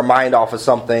takes our mind off of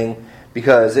something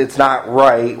because it's not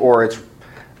right or it's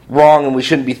wrong and we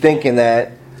shouldn't be thinking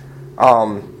that.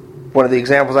 One of the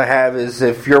examples I have is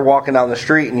if you're walking down the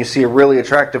street and you see a really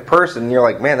attractive person, and you're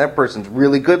like, man, that person's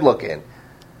really good looking.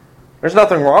 There's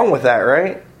nothing wrong with that,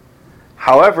 right?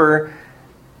 However,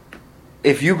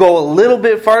 if you go a little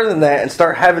bit farther than that and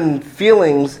start having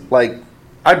feelings like,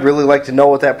 I'd really like to know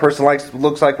what that person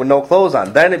looks like with no clothes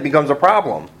on, then it becomes a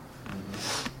problem. I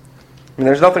mean,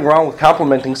 there's nothing wrong with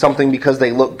complimenting something because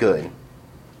they look good.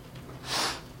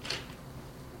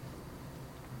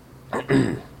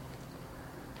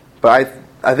 But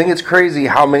I think it's crazy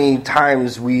how many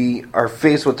times we are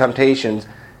faced with temptations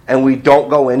and we don't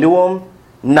go into them,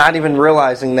 not even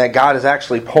realizing that God is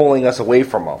actually pulling us away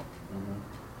from them.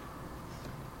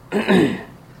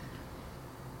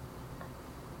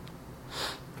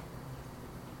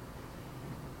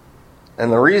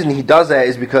 And the reason he does that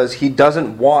is because he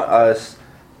doesn't want us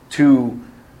to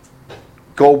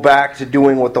go back to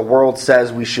doing what the world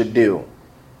says we should do.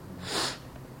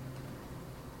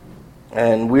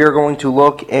 And we are going to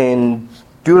look in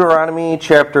Deuteronomy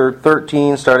chapter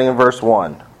 13, starting in verse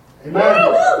 1.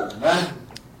 Amen.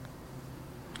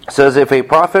 It says, if a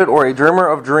prophet or a dreamer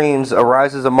of dreams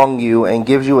arises among you and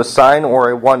gives you a sign or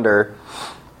a wonder,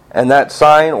 and that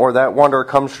sign or that wonder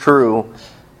comes true,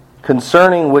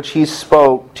 concerning which he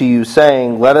spoke to you,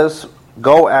 saying, let us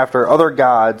go after other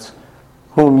gods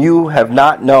whom you have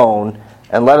not known,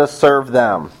 and let us serve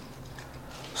them.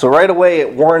 So right away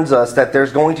it warns us that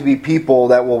there's going to be people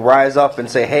that will rise up and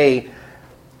say, hey,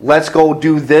 let's go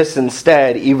do this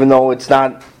instead, even though it's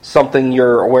not something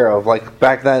you're aware of. Like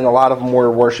back then, a lot of them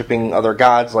were worshiping other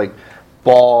gods, like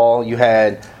Baal. You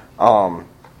had, what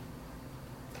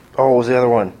was the other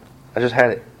one? I just had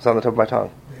it. It's on the tip of my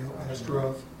tongue.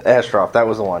 Ashtaroth, that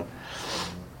was the one.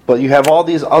 But you have all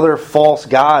these other false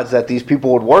gods that these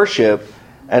people would worship,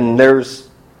 and there was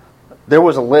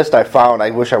a list I found.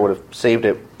 I wish I would have saved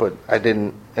it, but I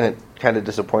didn't, and it kind of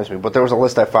disappoints me. But there was a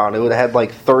list I found. It would have had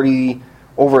like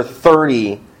over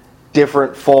 30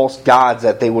 different false gods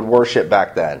that they would worship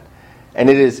back then. And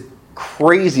it is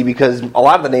crazy because a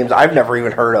lot of the names I've never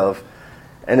even heard of.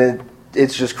 And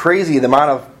it's just crazy the amount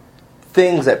of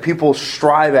things that people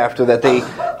strive after, that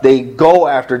they go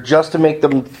after just to make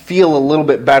them feel a little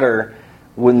bit better,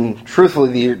 when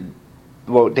truthfully,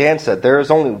 what Dan said, there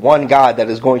is only one God that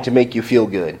is going to make you feel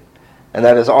good. And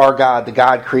that is our God, the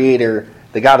God creator,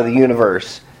 the God of the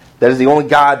universe. That is the only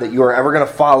God that you are ever going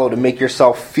to follow to make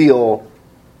yourself feel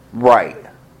right.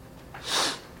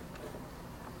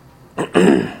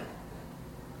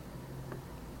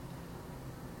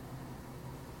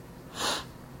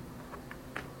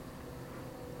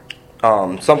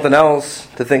 Something else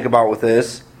to think about with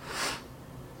this.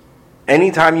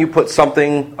 Anytime you put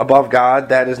something above God,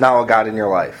 that is now a God in your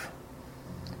life.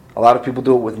 A lot of people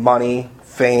do it with money,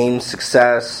 fame,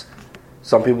 success.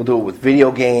 Some people do it with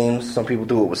video games. Some people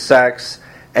do it with sex.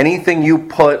 Anything you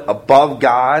put above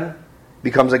God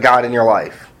becomes a God in your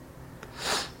life.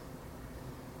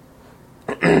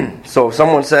 So if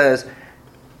someone says,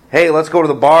 hey, let's go to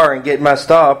the bar and get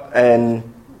messed up,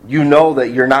 and you know that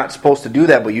you're not supposed to do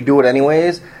that, but you do it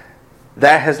anyways,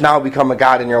 that has now become a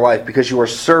God in your life because you are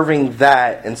serving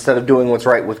that instead of doing what's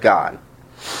right with God.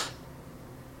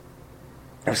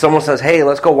 If someone says, hey,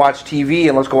 let's go watch TV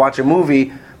and let's go watch a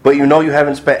movie, but you know you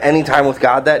haven't spent any time with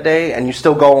God that day, and you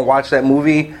still go and watch that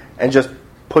movie and just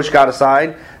push God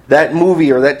aside, that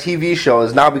movie or that TV show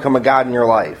has now become a God in your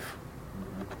life.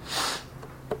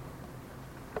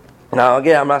 Now,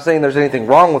 again, I'm not saying there's anything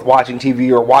wrong with watching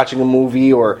TV or watching a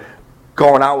movie or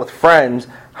going out with friends.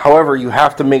 However, you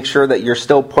have to make sure that you're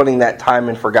still putting that time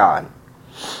in for God.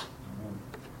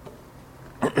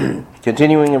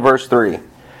 Continuing in verse 3. It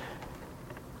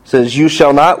says, you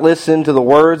shall not listen to the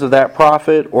words of that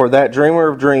prophet or that dreamer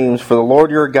of dreams, for the Lord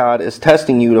your God is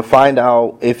testing you to find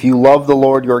out if you love the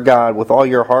Lord your God with all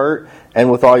your heart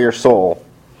and with all your soul.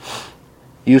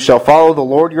 You shall follow the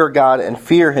Lord your God and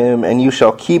fear him, and you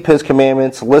shall keep his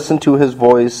commandments, listen to his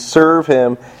voice, serve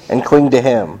him, and cling to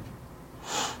him.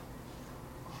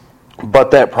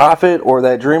 But that prophet or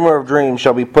that dreamer of dreams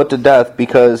shall be put to death,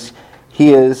 because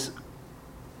he has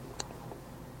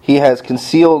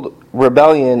concealed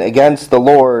rebellion against the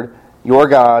Lord your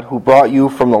God, who brought you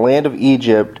from the land of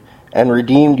Egypt and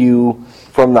redeemed you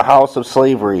from the house of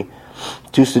slavery,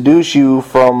 to seduce you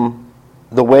from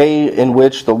the way in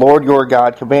which the Lord your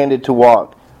God commanded to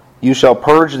walk. You shall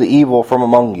purge the evil from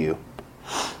among you.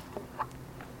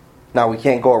 Now, we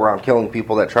can't go around killing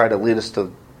people that try to lead us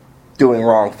to doing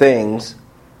wrong things.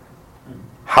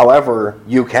 However,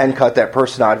 you can cut that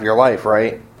person out of your life,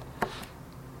 right?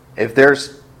 If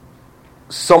there's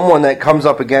someone that comes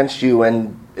up against you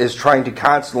and is trying to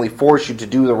constantly force you to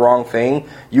do the wrong thing,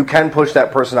 you can push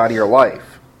that person out of your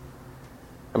life.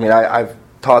 I mean, I've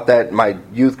taught that in my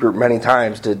youth group many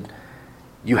times.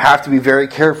 You have to be very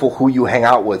careful who you hang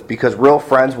out with, because real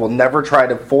friends will never try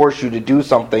to force you to do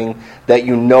something that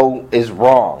you know is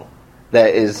wrong,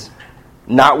 that is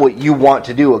not what you want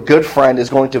to do. A good friend is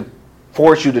going to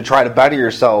force you to try to better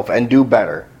yourself and do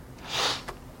better.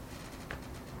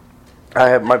 I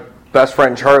have my best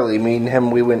friend Charlie. Me and him,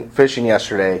 we went fishing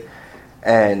yesterday,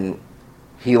 and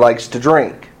he likes to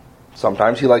drink.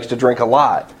 Sometimes he likes to drink a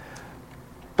lot.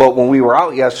 But when we were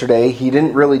out yesterday, he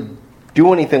didn't really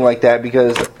do anything like that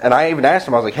and I even asked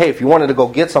him, I was like, hey, if you wanted to go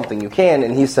get something, you can.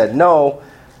 And he said no,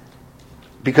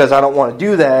 because I don't want to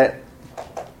do that,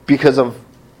 because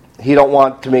he don't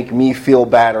want to make me feel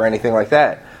bad or anything like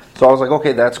that. So I was like,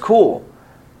 okay, that's cool.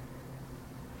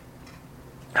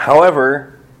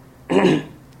 However,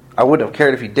 I wouldn't have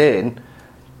cared if he did,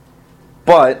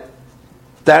 but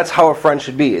that's how a friend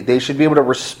should be. They should be able to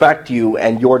respect you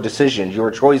and your decisions,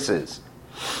 your choices.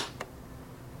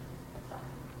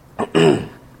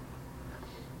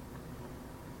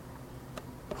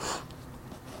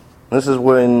 This is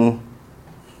when,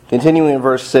 continuing in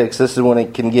verse 6, this is when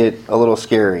it can get a little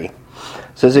scary. It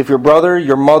says, if your brother,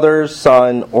 your mother's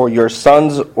son, or your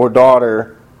son's or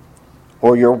daughter,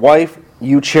 or your wife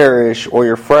you cherish, or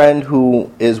your friend who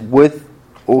is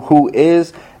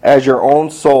as your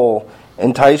own soul,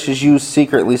 entices you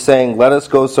secretly, saying, let us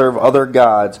go serve other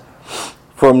gods,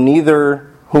 whom neither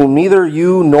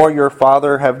you nor your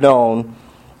father have known,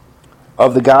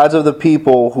 of the gods of the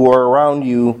people who are around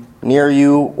you, near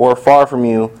you or far from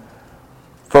you,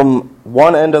 from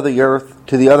one end of the earth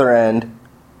to the other end,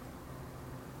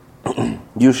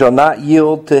 you shall not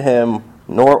yield to him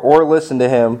or listen to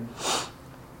him,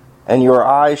 and your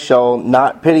eyes shall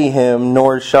not pity him,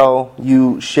 nor shall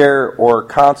you share or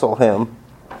console him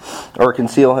or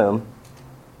conceal him.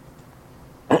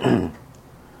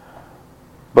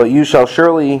 But you should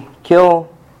surely kill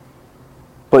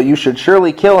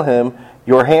him.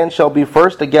 Your hand shall be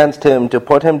first against him to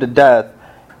put him to death,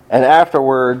 and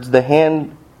afterwards the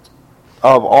hand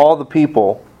of all the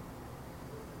people.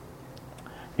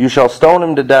 You shall stone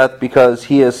him to death, because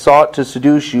he has sought to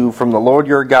seduce you from the Lord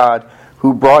your God,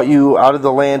 who brought you out of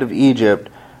the land of Egypt,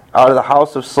 out of the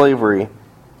house of slavery.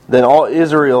 Then all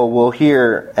Israel will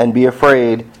hear and be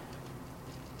afraid,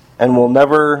 and will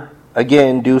never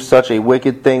again do such a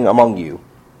wicked thing among you.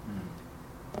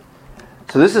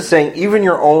 So this is saying even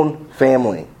your own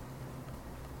family.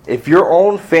 If your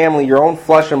own family, your own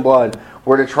flesh and blood,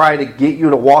 were to try to get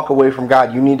you to walk away from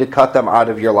God, you need to cut them out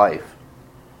of your life.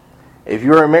 If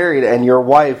you're married and your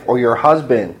wife or your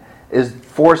husband is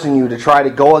forcing you to try to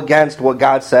go against what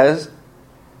God says,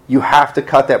 you have to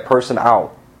cut that person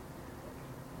out.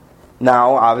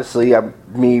 Now, obviously,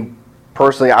 me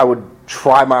personally, I would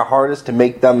try my hardest to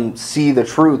make them see the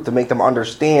truth, to make them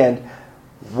understand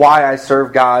why I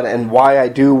serve God and why I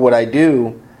do what I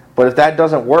do. But if that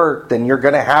doesn't work, then you're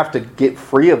going to have to get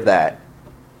free of that.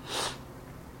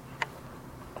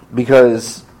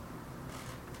 Because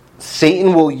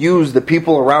Satan will use the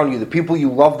people around you, the people you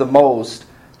love the most,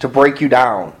 to break you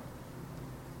down.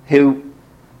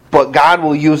 But God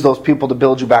will use those people to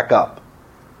build you back up,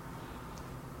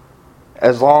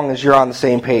 as long as you're on the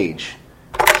same page.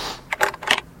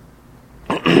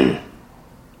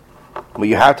 But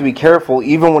you have to be careful,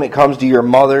 even when it comes to your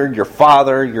mother, your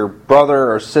father, your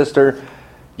brother or sister.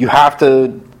 You have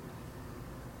to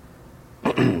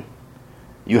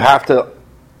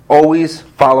always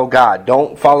follow God.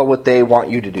 Don't follow what they want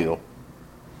you to do.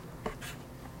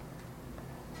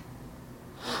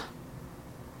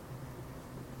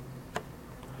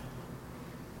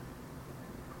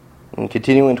 And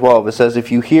continuing 12, it says,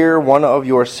 if you hear one of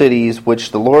your cities,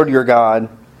 which the Lord your God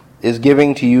is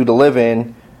giving to you to live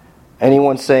in,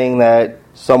 anyone saying that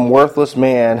some worthless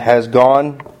man has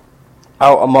gone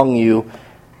out among you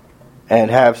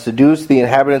and have seduced the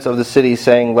inhabitants of the city,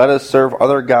 saying, let us serve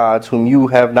other gods whom you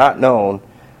have not known,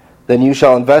 then you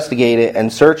shall investigate it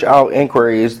and search out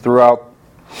inquiries throughout.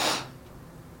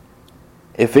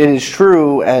 If it is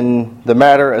true and the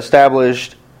matter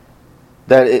established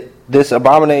that this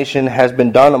abomination has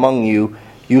been done among you,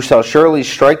 you shall surely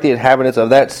strike the inhabitants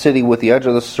of that city with the edge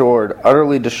of the sword,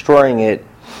 utterly destroying it,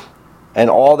 and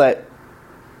all that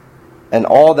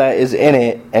is in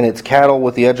it, and its cattle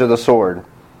with the edge of the sword.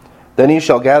 Then you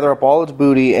shall gather up all its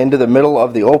booty into the middle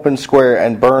of the open square,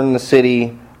 and burn the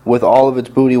city with all of its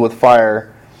booty with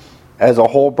fire, as a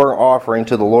whole burnt offering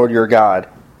to the Lord your God.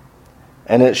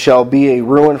 And it shall be a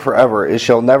ruin forever. It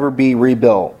shall never be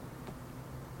rebuilt.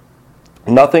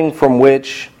 Nothing from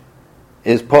which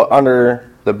is put under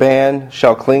the ban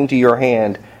shall cling to your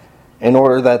hand, in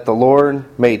order that the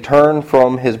Lord may turn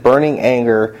from his burning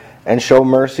anger and show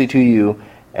mercy to you,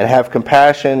 and have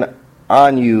compassion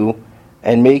on you,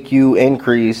 and make you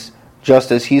increase,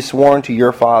 just as he sworn to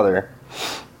your father.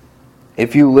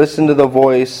 If you listen to the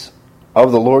voice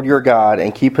of the Lord your God,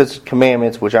 and keep his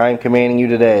commandments, which I am commanding you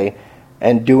today,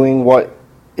 and doing what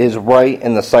is right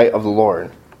in the sight of the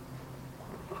Lord.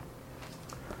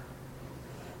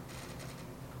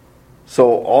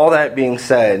 So, all that being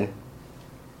said,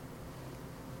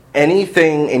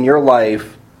 anything in your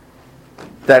life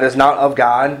that is not of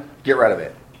God, get rid of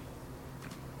it.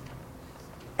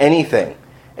 Anything.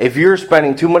 If you're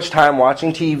spending too much time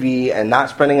watching TV and not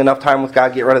spending enough time with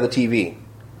God, get rid of the TV.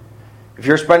 If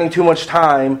you're spending too much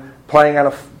time playing on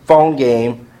a phone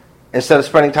game instead of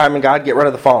spending time in God, get rid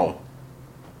of the phone.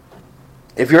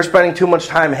 If you're spending too much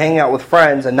time hanging out with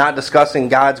friends and not discussing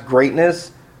God's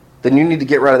greatness, then you need to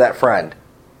get rid of that friend.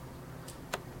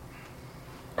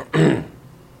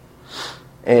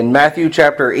 In Matthew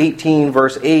chapter 18,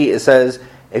 verse 8, it says,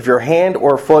 if your hand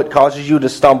or foot causes you to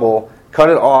stumble, cut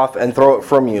it off and throw it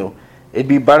from you. It'd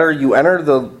be better you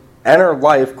enter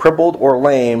life crippled or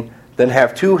lame than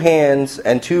have 2 hands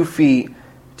and 2 feet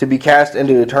to be cast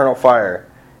into eternal fire.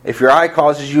 If your eye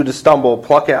causes you to stumble,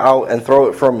 pluck it out and throw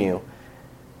it from you.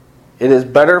 It is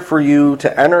better for you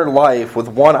to enter life with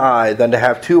 1 eye than to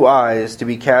have 2 eyes to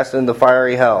be cast into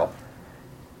fiery hell.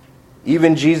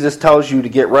 Even Jesus tells you to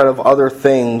get rid of other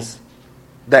things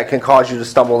that can cause you to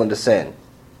stumble into sin.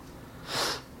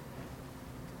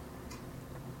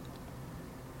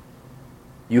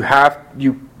 You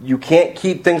can't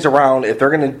keep things around if they're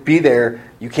going to be there.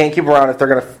 You can't keep around if they're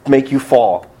going to make you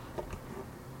fall.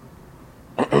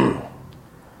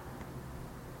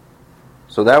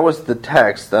 So that was the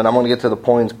text, and I'm going to get to the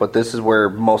points, but this is where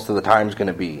most of the time is going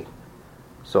to be.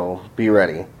 So be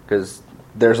ready, because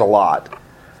there's a lot.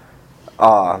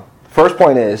 First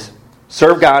point is,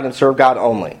 serve God and serve God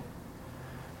only.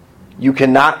 You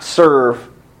cannot serve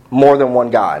more than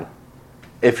one God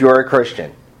if you're a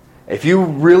Christian. If you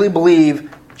really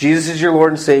believe Jesus is your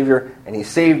Lord and Savior, and He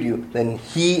saved you, then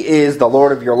He is the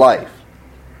Lord of your life.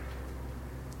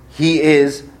 He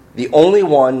is the only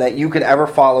one that you can ever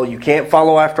follow. You can't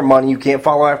follow after money. You can't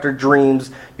follow after dreams.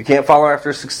 You can't follow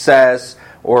after success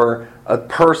or a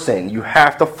person. You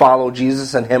have to follow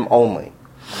Jesus and Him only.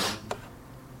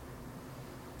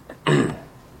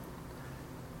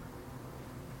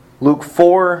 Luke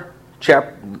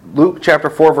chapter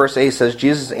 4 verse 8 says,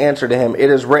 Jesus answered to him, it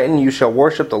is written, you shall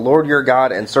worship the Lord your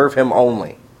God and serve Him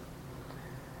only.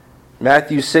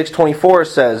 Matthew 6:24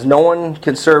 says, no one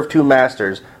can serve 2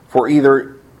 masters, for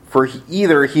either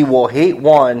he will hate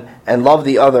one and love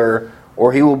the other,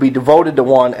 or he will be devoted to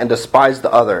one and despise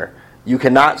the other. You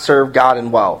cannot serve God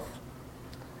and wealth.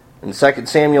 In 2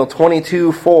 Samuel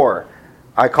 22:4,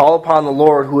 I call upon the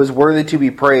Lord who is worthy to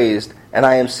be praised, and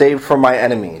I am saved from my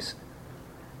enemies.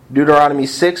 Deuteronomy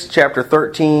 6 verses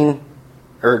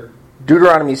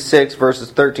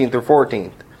 13 through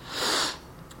 14.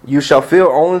 You shall fear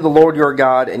only the Lord your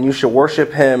God, and you shall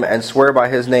worship Him and swear by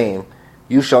His name.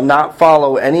 You shall not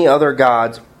follow any other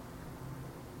gods,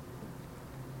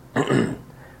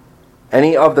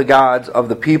 any of the gods of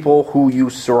the people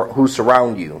who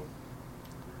surround you.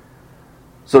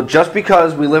 So just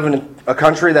because we live in a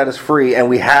country that is free and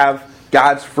we have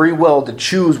God's free will to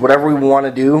choose whatever we want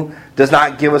to do, does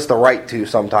not give us the right to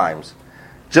sometimes.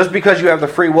 Just because you have the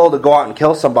free will to go out and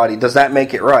kill somebody, does that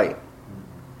make it right?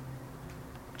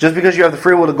 Just because you have the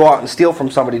free will to go out and steal from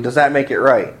somebody, does that make it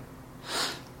right?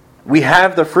 We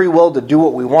have the free will to do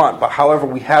what we want, but however,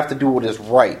 we have to do what is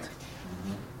right.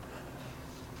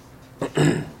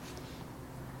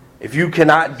 If you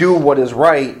cannot do what is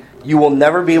right, you will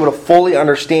never be able to fully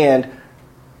understand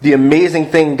the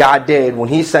amazing thing God did when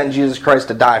He sent Jesus Christ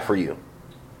to die for you.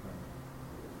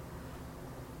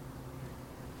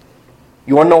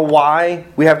 You want to know why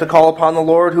we have to call upon the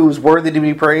Lord who is worthy to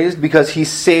be praised? Because He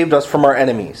saved us from our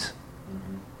enemies.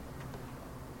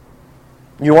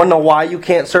 You want to know why you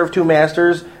can't serve 2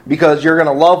 masters? Because you're going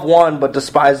to love one but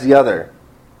despise the other.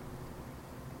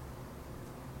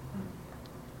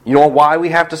 You know why we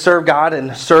have to serve God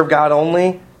and serve God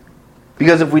only?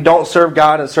 Because if we don't serve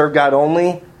God and serve God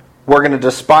only, we're going to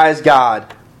despise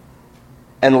God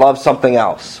and love something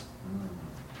else.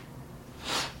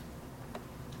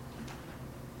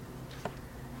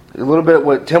 A little bit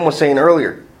what Tim was saying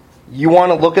earlier. You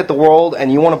want to look at the world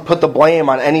and you want to put the blame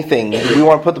on anything. We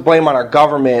want to put the blame on our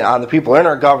government, on the people in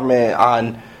our government,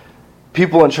 on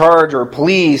people in charge or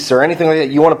police or anything like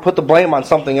that. You want to put the blame on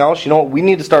something else. You know what? We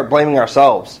need to start blaming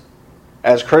ourselves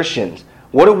as Christians.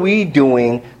 What are we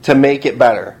doing to make it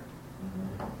better?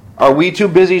 Are we too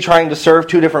busy trying to serve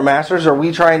 2 different masters? Or are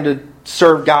we trying to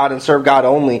serve God and serve God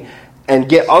only and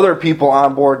get other people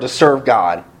on board to serve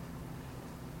God.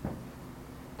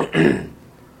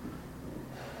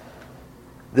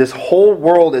 This whole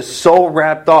world is so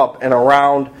wrapped up and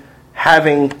around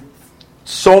having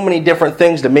so many different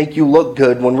things to make you look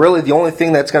good, when really the only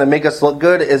thing that's going to make us look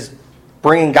good is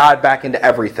bringing God back into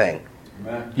everything.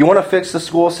 Amen. You want to fix the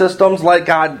school systems? Let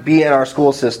God be in our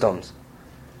school systems.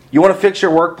 You want to fix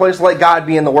your workplace? Let God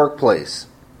be in the workplace.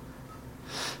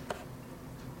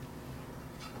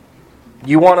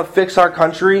 You want to fix our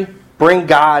country? Bring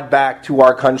God back to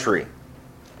our country.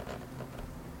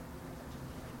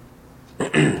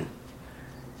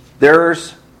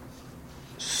 There's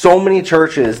so many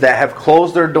churches that have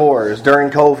closed their doors during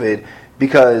COVID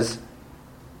because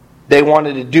they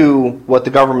wanted to do what the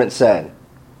government said,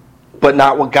 but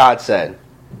not what God said.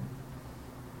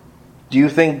 Do you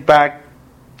think back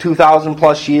 2,000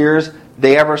 plus years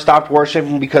they ever stopped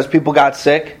worshiping because people got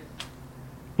sick?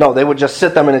 No, they would just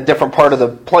sit them in a different part of the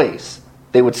place.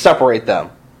 They would separate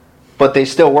them, but they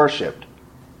still worshiped.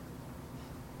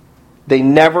 They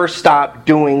never stopped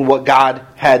doing what God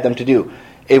had them to do.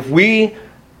 If we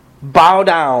bow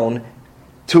down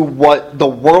to what the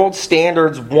world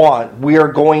standards want, we are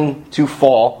going to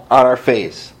fall on our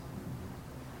face.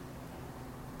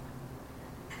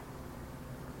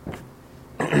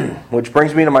 Which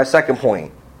brings me to my second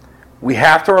point. We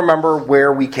have to remember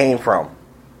where we came from.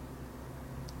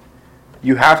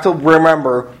 You have to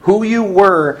remember who you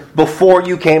were before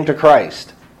you came to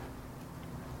Christ.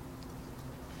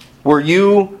 Were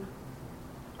you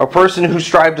a person who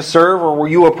strived to serve, or were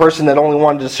you a person that only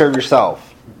wanted to serve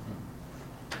yourself?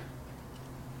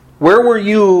 Where were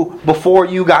you before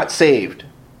you got saved?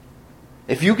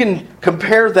 If you can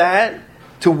compare that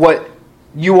to what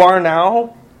you are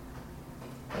now,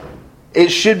 it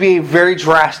should be a very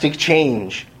drastic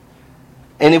change.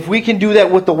 And if we can do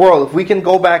that with the world, if we can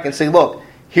go back and say, look,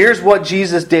 here's what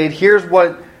Jesus did, here's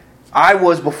what I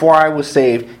was before I was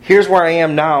saved, here's where I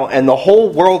am now, and the whole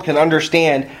world can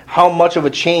understand how much of a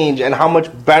change and how much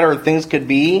better things could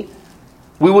be,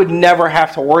 we would never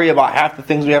have to worry about half the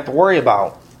things we have to worry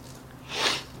about.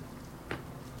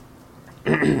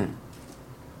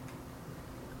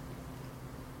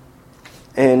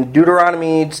 In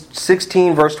Deuteronomy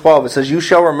 16, verse 12, it says, "You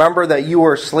shall remember that you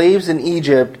were slaves in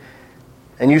Egypt,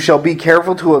 and you shall be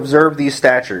careful to observe these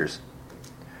statutes."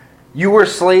 You were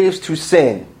slaves to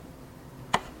sin.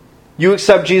 You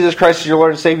accept Jesus Christ as your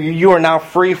Lord and Savior, you are now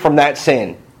free from that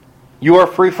sin. You are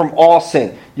free from all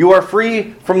sin. You are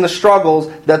free from the struggles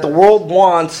that the world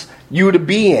wants you to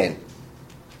be in.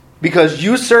 Because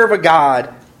you serve a God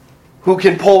who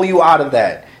can pull you out of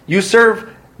that. You serve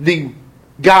the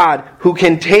God who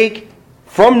can take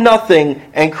from nothing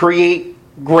and create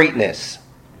greatness.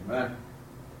 Amen.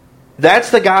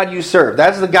 That's the God you serve.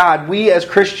 That's the God we as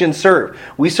Christians serve.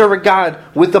 We serve a God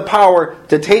with the power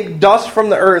to take dust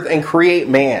from the earth and create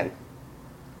man.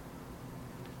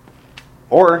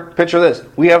 Or, picture this.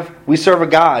 We serve a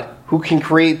God who can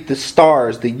create the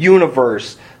stars, the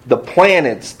universe, the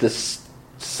planets, the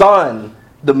sun,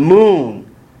 the moon.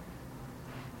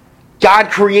 God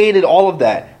created all of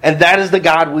that. And that is the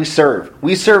God we serve.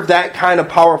 We serve that kind of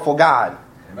powerful God.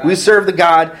 Amen. We serve the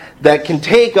God that can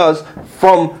take us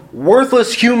from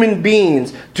worthless human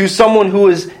beings to someone who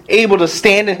is able to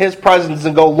stand in His presence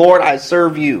and go, Lord, I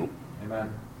serve you. Amen.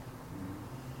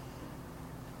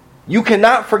 You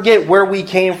cannot forget where we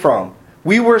came from.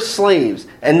 We were slaves,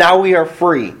 and now we are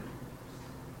free.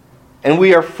 And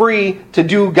we are free to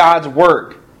do God's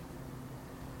work.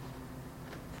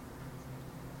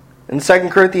 In 2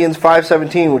 Corinthians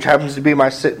 5:17, which happens to be my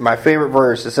favorite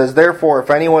verse, it says, "Therefore, if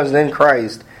anyone is in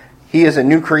Christ, he is a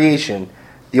new creation.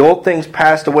 The old things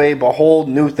passed away, behold,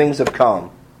 new things have come."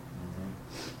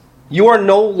 You are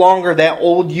no longer that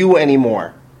old you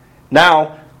anymore.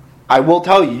 Now, I will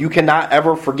tell you, you cannot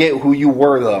ever forget who you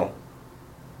were, though.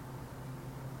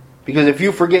 Because if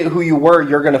you forget who you were,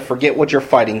 you're going to forget what you're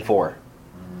fighting for.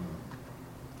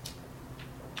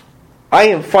 I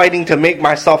am fighting to make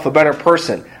myself a better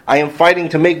person. I am fighting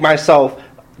to make myself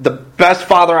the best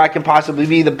father I can possibly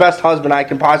be, the best husband I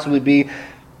can possibly be,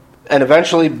 and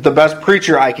eventually the best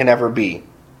preacher I can ever be.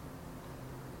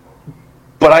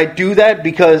 But I do that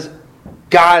because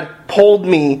God pulled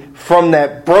me from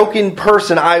that broken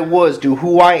person I was to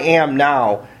who I am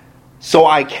now, so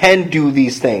I can do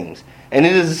these things. And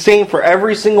it is the same for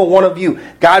every single one of you.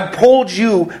 God pulled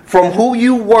you from who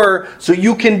you were so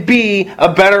you can be a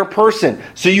better person.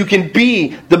 So you can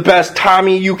be the best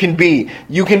Tommy you can be.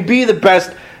 You can be the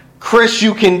best Chris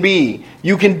you can be.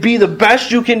 You can be the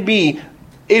best you can be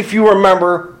if you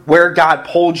remember where God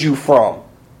pulled you from.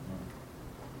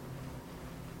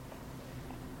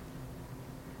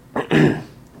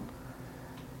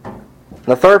 And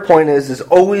the third point is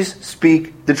always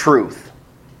speak the truth.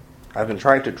 I've been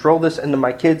trying to drill this into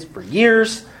my kids for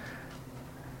years.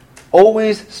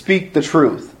 Always speak the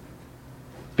truth.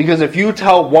 Because if you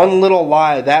tell one little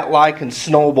lie, that lie can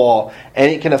snowball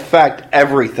and it can affect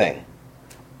everything.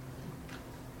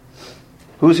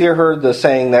 Who's here heard the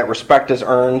saying that respect is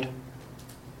earned?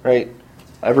 Right?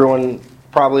 Everyone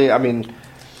probably, I mean,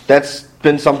 that's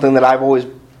been something that I've always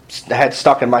had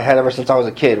stuck in my head ever since I was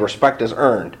a kid. Respect is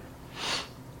earned.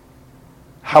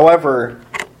 However,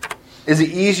 is it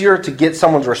easier to get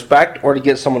someone's respect or to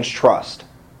get someone's trust?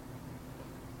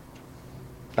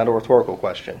 Not a rhetorical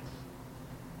question.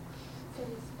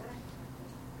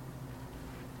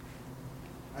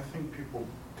 I think people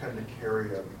tend to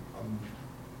carry a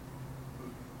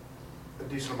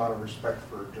decent amount of respect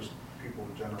for just people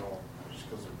in general, just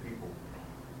because they're people.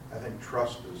 I think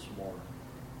trust is more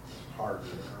hard to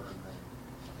earn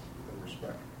than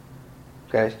respect.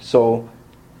 Okay, so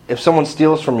if someone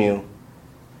steals from you,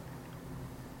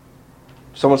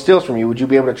 would you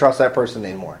be able to trust that person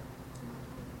anymore?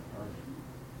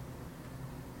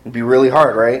 It'd be really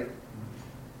hard, right?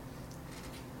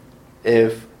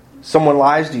 If someone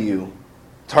lies to you,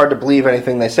 it's hard to believe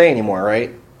anything they say anymore,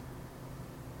 right?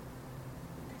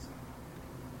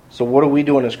 So what are we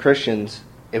doing as Christians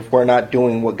if we're not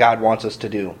doing what God wants us to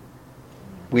do?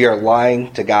 We are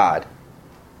lying to God.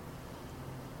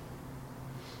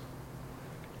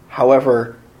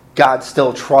 However, God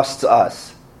still trusts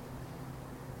us.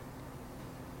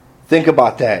 Think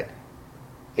about that.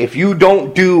 If you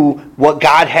don't do what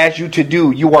God has you to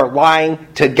do, you are lying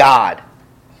to God.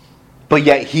 But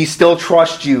yet He still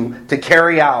trusts you to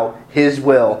carry out His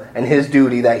will and His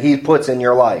duty that He puts in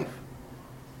your life.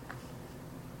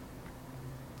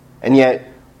 And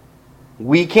yet,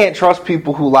 we can't trust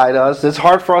people who lie to us. It's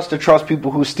hard for us to trust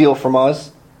people who steal from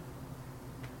us.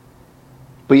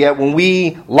 But yet when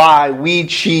we lie, we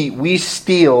cheat, we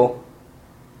steal,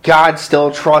 God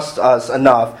still trusts us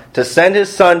enough to send His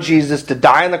Son Jesus to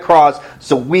die on the cross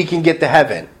so we can get to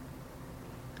heaven.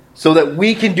 So that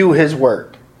we can do His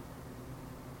work.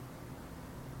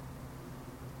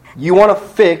 You want to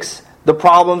fix the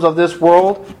problems of this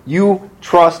world? You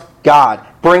trust God.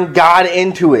 Bring God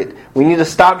into it. We need to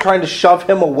stop trying to shove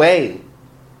Him away.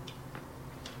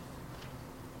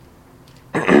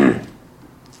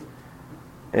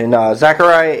 In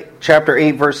Zechariah chapter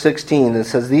 8, verse 16, it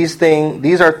says,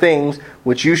 These are things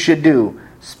which you should do.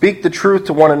 Speak the truth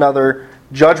to one another,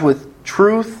 judge with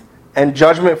truth and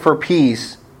judgment for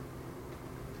peace.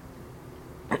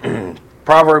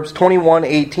 Proverbs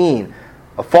 21:18.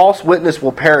 A false witness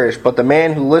will perish, but the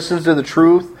man who listens to the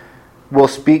truth will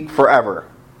speak forever.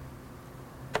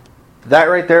 That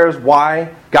right there is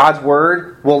why God's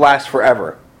word will last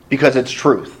forever. Because it's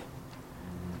truth.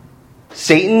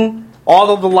 Satan,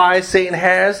 all of the lies Satan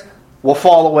has will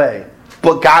fall away.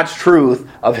 But God's truth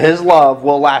of His love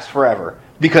will last forever.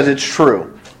 Because it's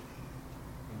true.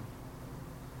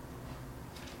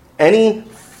 Any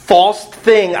false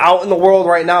thing out in the world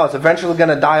right now is eventually going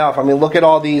to die off. I mean, look at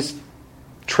all these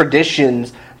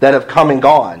traditions that have come and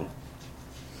gone.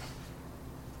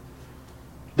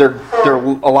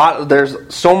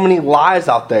 There's so many lies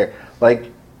out there.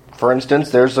 Like, for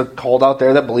instance, there's a cult out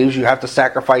there that believes you have to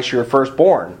sacrifice your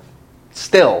firstborn.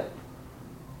 Still.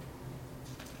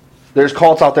 There's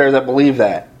cults out there that believe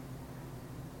that.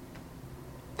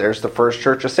 There's the First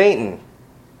Church of Satan,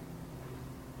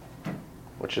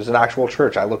 which is an actual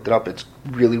church. I looked it up. It's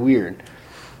really weird.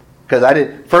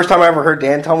 Because first time I ever heard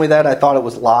Dan tell me that, I thought it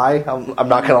was lie. I'm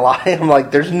not going to lie. I'm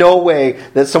like, there's no way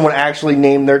that someone actually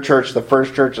named their church the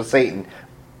First Church of Satan.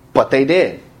 But they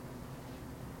did.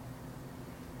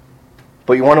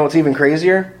 But you want to know what's even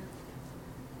crazier?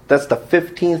 That's the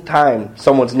 15th time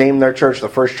someone's named their church the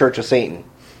First Church of Satan.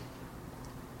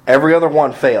 Every other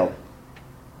one failed.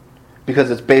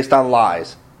 Because it's based on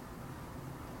lies.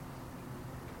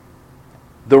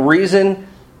 The reason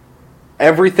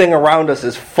everything around us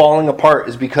is falling apart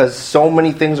is because so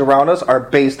many things around us are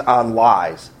based on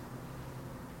lies.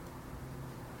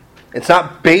 It's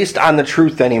not based on the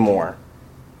truth anymore.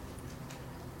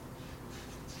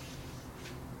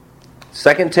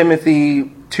 2 Timothy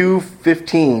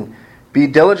 2:15. Be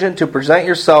diligent to present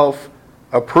yourself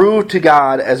approved to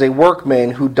God as a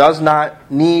workman who does not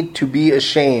need to be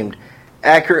ashamed,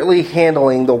 accurately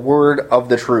handling the word of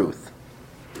the truth.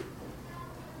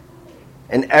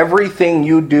 And everything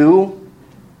you do,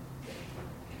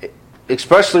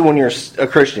 especially when you're a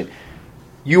Christian,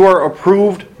 you are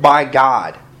approved by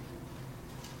God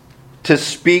to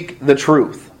speak the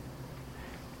truth.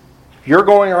 If you're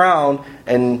going around,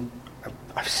 and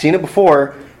I've seen it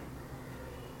before,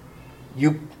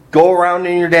 you go around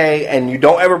in your day and you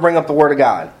don't ever bring up the Word of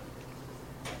God.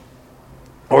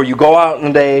 Or you go out in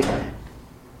the day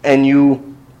and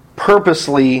you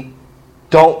purposely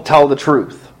don't tell the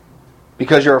truth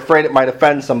because you're afraid it might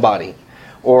offend somebody.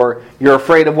 Or you're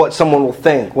afraid of what someone will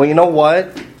think. Well, you know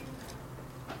what?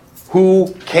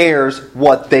 Who cares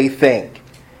what they think?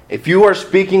 If you are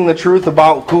speaking the truth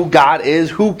about who God is,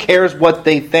 who cares what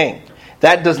they think?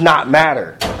 That does not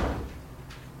matter.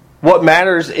 What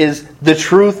matters is the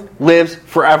truth lives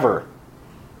forever.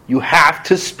 You have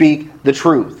to speak the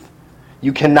truth.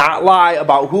 You cannot lie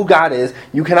about who God is.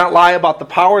 You cannot lie about the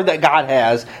power that God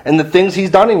has and the things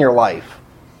He's done in your life.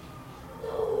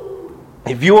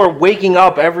 If you are waking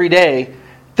up every day,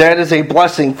 that is a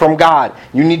blessing from God.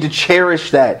 You need to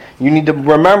cherish that. You need to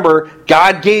remember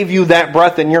God gave you that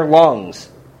breath in your lungs.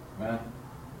 Amen.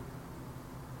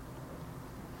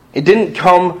 It didn't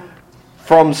come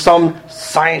from some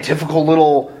scientific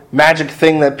little magic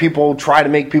thing that people try to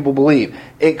make people believe.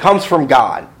 It comes from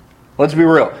God. Let's be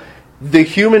real. The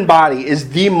human body is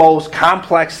the most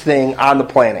complex thing on the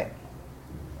planet.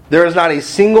 There is not a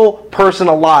single person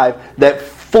alive that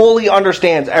fully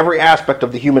understands every aspect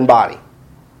of the human body.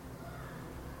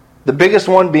 The biggest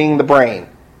one being the brain.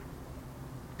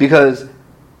 Because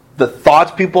the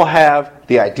thoughts people have,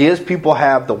 the ideas people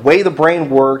have, the way the brain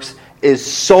works is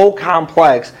so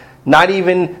complex, not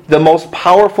even the most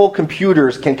powerful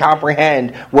computers can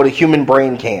comprehend what a human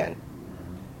brain can.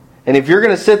 And if you're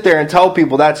going to sit there and tell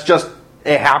people that's just,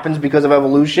 it happens because of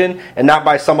evolution and not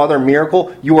by some other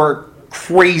miracle, you are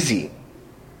crazy.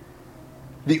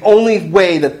 The only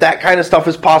way that kind of stuff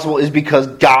is possible is because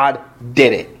God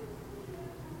did it.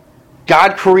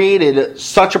 God created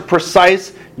such a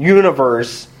precise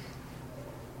universe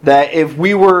that if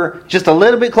we were just a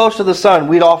little bit close to the sun,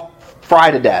 we'd all fry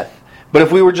to death. But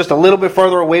if we were just a little bit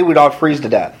further away, we'd all freeze to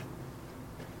death.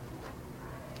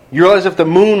 You realize if the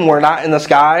moon were not in the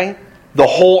sky, the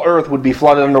whole earth would be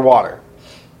flooded underwater.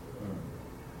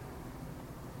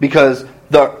 Because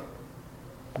the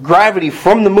gravity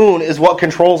from the moon is what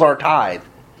controls our tide.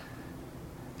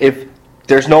 If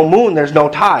there's no moon, there's no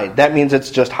tide. That means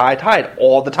it's just high tide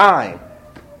all the time.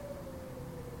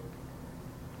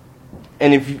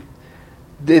 And if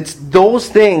it's those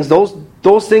things,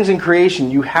 those things in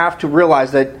creation, you have to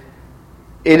realize that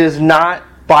it is not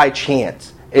by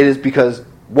chance. It is because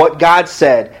what God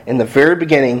said in the very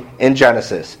beginning in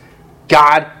Genesis.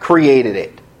 God created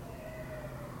it.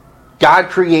 God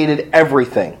created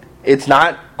everything. It's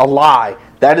not a lie.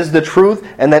 That is the truth,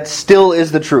 and that still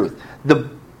is the truth.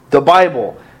 The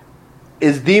Bible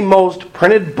is the most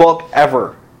printed book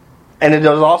ever. And it is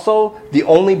also the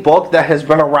only book that has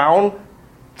been around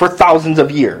for thousands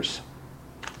of years.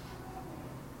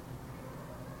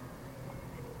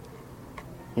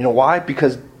 You know why?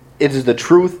 Because it is the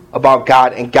truth about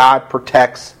God, and God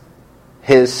protects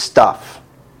His stuff.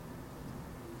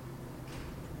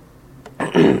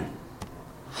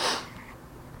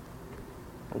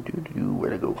 Where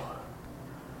to go?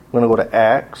 I'm going to go to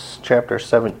Acts chapter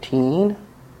 17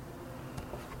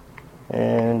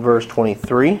 and verse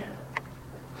 23. It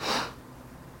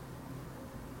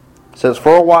says,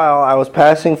 "For a while I was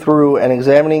passing through and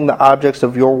examining the objects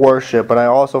of your worship, and I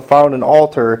also found an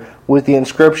altar with the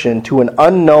inscription, 'To an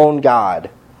unknown God.'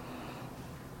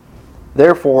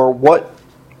 Therefore, what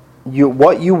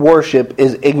you worship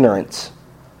is ignorance.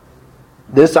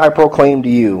 This I proclaim to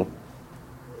you.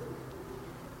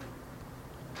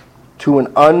 To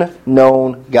an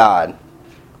unknown God."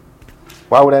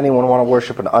 Why would anyone want to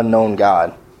worship an unknown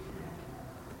God?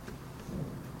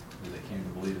 They came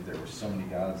to believe that there were so many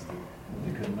gods that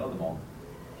they couldn't know them all.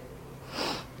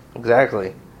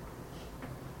 Exactly.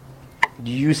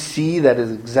 Do you see that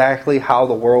is exactly how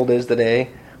the world is today?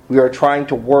 We are trying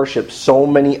to worship so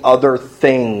many other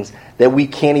things that we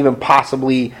can't even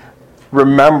possibly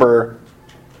remember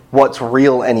what's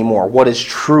real anymore, what is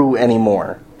true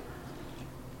anymore.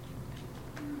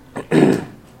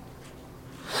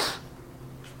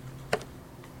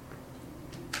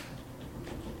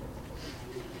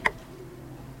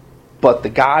 But the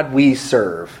God we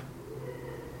serve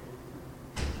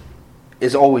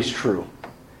is always true.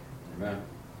 Amen.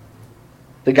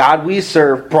 The God we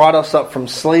serve brought us up from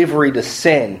slavery to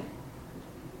sin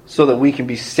so that we can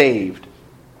be saved.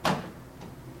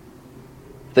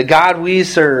 The God we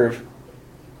serve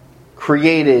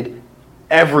created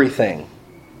everything.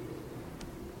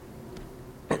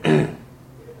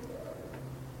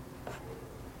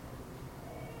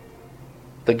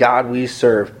 The God we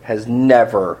serve has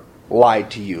never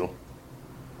lied to you.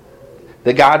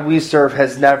 The God we serve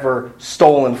has never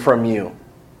stolen from you.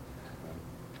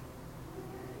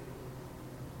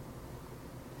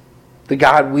 The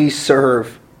God we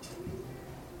serve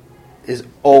is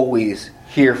always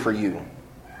here for you.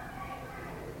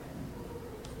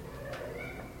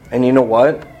 And you know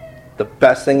what? The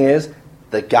best thing is,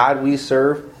 the God we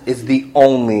serve is the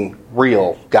only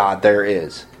real God there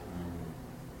is.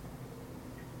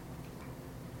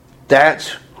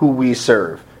 That's who we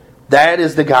serve. That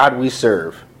is the God we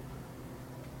serve.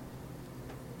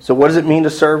 So what does it mean to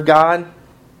serve God?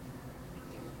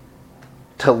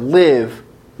 To live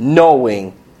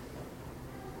knowing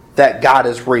that God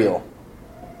is real.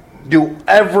 Do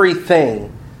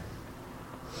everything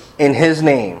in His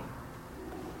name.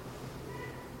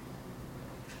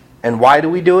 And why do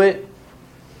we do it?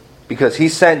 Because He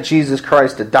sent Jesus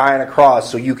Christ to die on a cross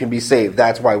so you can be saved.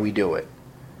 That's why we do it.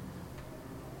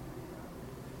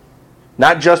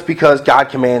 Not just because God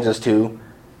commands us to.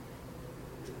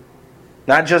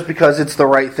 Not just because it's the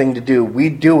right thing to do. We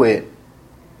do it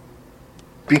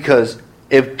because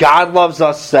if God loves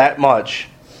us that much,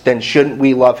 then shouldn't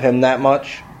we love Him that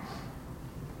much?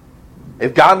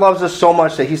 If God loves us so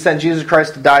much that He sent Jesus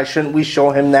Christ to die, shouldn't we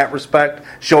show Him that respect?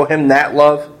 Show Him that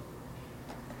love?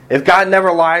 If God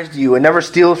never lies to you and never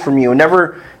steals from you and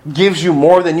never gives you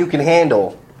more than you can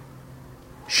handle,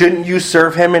 shouldn't you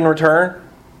serve Him in return?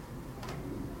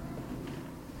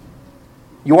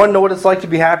 You want to know what it's like to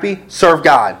be happy? Serve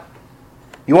God.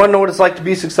 You want to know what it's like to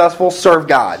be successful? Serve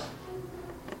God.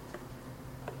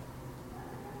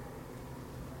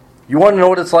 You want to know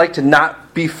what it's like to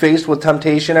not be faced with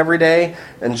temptation every day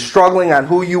and struggling on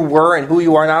who you were and who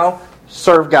you are now?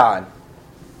 Serve God.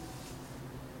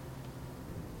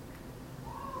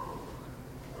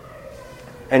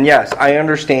 And yes, I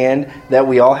understand that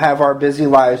we all have our busy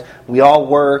lives. We all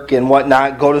work and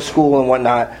whatnot, go to school and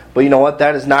whatnot. But you know what?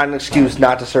 That is not an excuse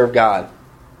not to serve God.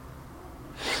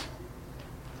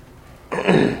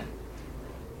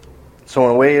 So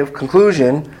in a way of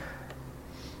conclusion,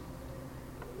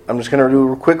 I'm just going to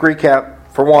do a quick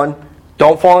recap. For one,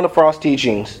 don't fall into false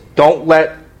teachings. Don't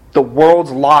let the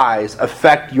world's lies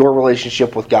affect your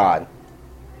relationship with God.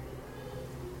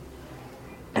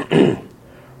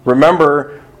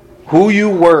 Remember who you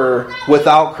were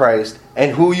without Christ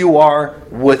and who you are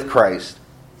with Christ.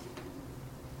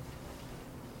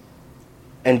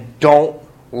 And don't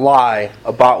lie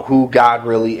about who God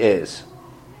really is.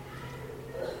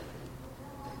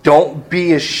 Don't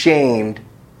be ashamed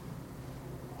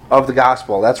of the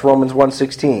gospel. That's Romans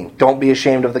 1:16. Don't be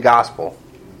ashamed of the gospel.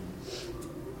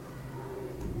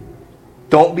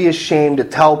 Don't be ashamed to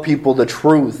tell people the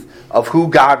truth of who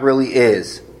God really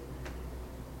is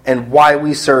and why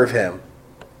we serve Him.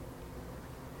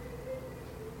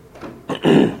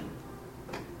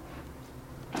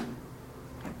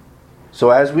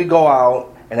 So as we go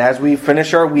out and as we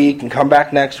finish our week and come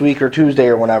back next week or Tuesday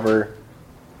or whenever,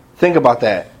 think about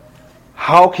that.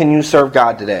 How can you serve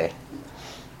God today?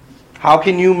 How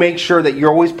can you make sure that you're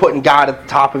always putting God at the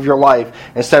top of your life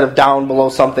instead of down below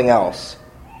something else?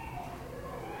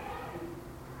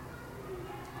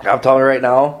 I'm telling you right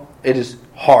now, it is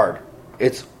hard.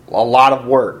 It's a lot of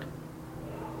work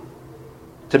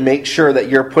to make sure that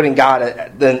you're putting God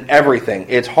in everything.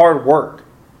 It's hard work.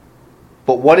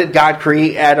 But what did God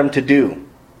create Adam to do?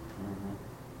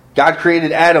 God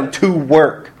created Adam to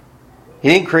work. He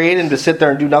didn't create him to sit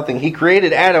there and do nothing. He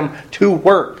created Adam to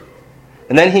work.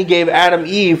 And then He gave Adam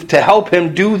Eve to help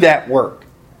him do that work.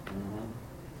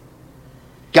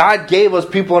 God gave us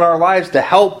people in our lives to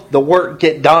help the work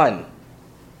get done.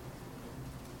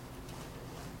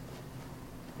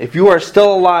 If you are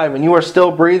still alive and you are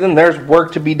still breathing, there's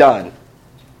work to be done.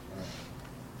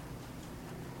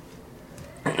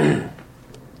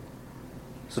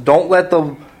 So don't let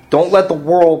the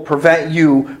world prevent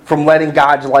you from letting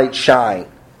God's light shine.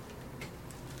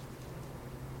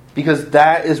 Because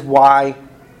that is why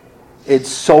it's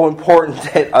so important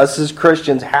that us as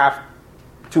Christians have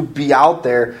to be out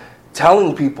there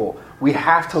telling people we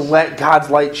have to let God's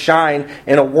light shine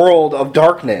in a world of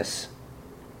darkness.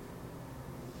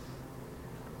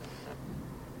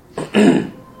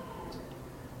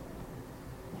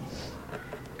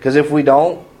 Because if we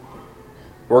don't,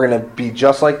 we're going to be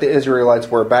just like the Israelites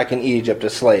were back in Egypt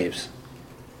as slaves.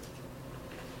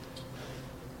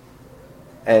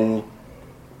 And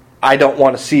I don't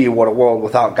want to see what a world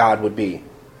without God would be.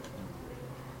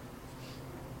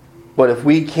 But if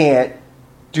we can't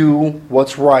do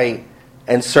what's right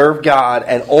and serve God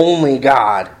and only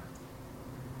God,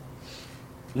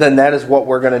 then that is what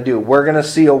we're going to do. We're going to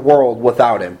see a world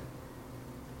without Him.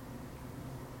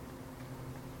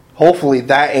 Hopefully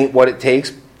that ain't what it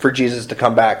takes for Jesus to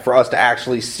come back, for us to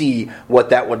actually see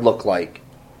what that would look like.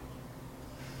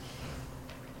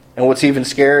 And what's even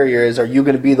scarier is, are you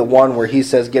going to be the one where he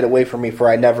says, get away from me, for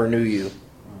I never knew you?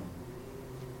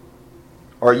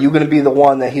 Or are you going to be the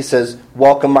one that he says,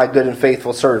 welcome my good and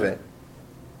faithful servant?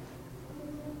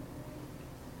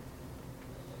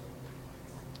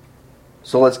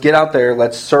 So let's get out there,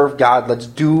 let's serve God, let's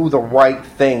do the right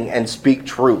thing and speak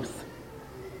truth.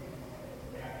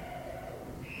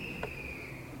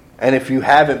 And if you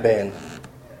haven't been,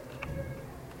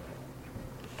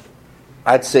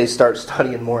 I'd say start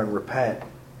studying more and repent.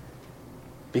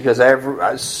 Because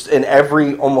in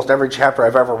almost every chapter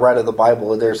I've ever read of the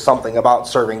Bible, there's something about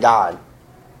serving God.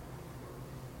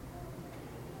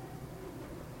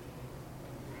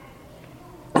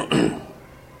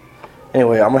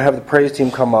 Anyway, I'm going to have the praise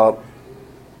team come up,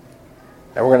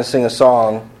 and we're going to sing a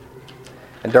song.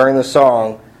 And during the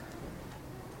song,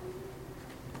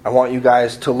 I want you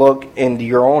guys to look into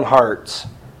your own hearts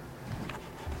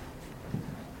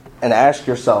and ask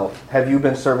yourself, have you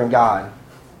been serving God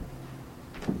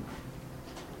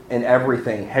in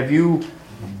everything? Have you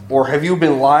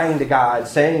been lying to God,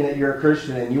 saying that you're a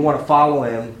Christian and you want to follow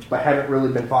Him, but haven't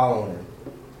really been following Him?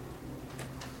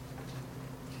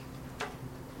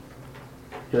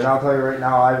 Because I'll tell you right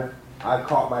now, I've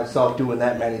caught myself doing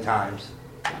that many times.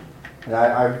 And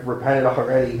I've repented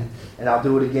already, and I'll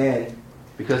do it again.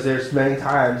 Because there's many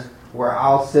times where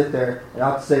I'll sit there and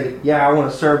I'll say, yeah, I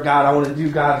want to serve God, I want to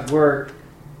do God's work.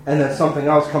 And then something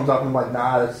else comes up and I'm like,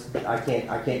 nah, I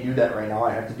can't do that right now.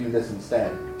 I have to do this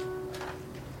instead.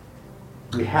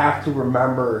 We have to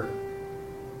remember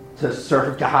to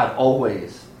serve God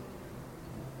always.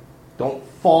 Don't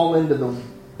fall into the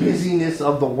busyness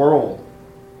of the world.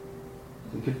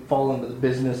 We could fall into the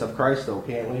business of Christ, though,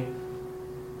 can't we?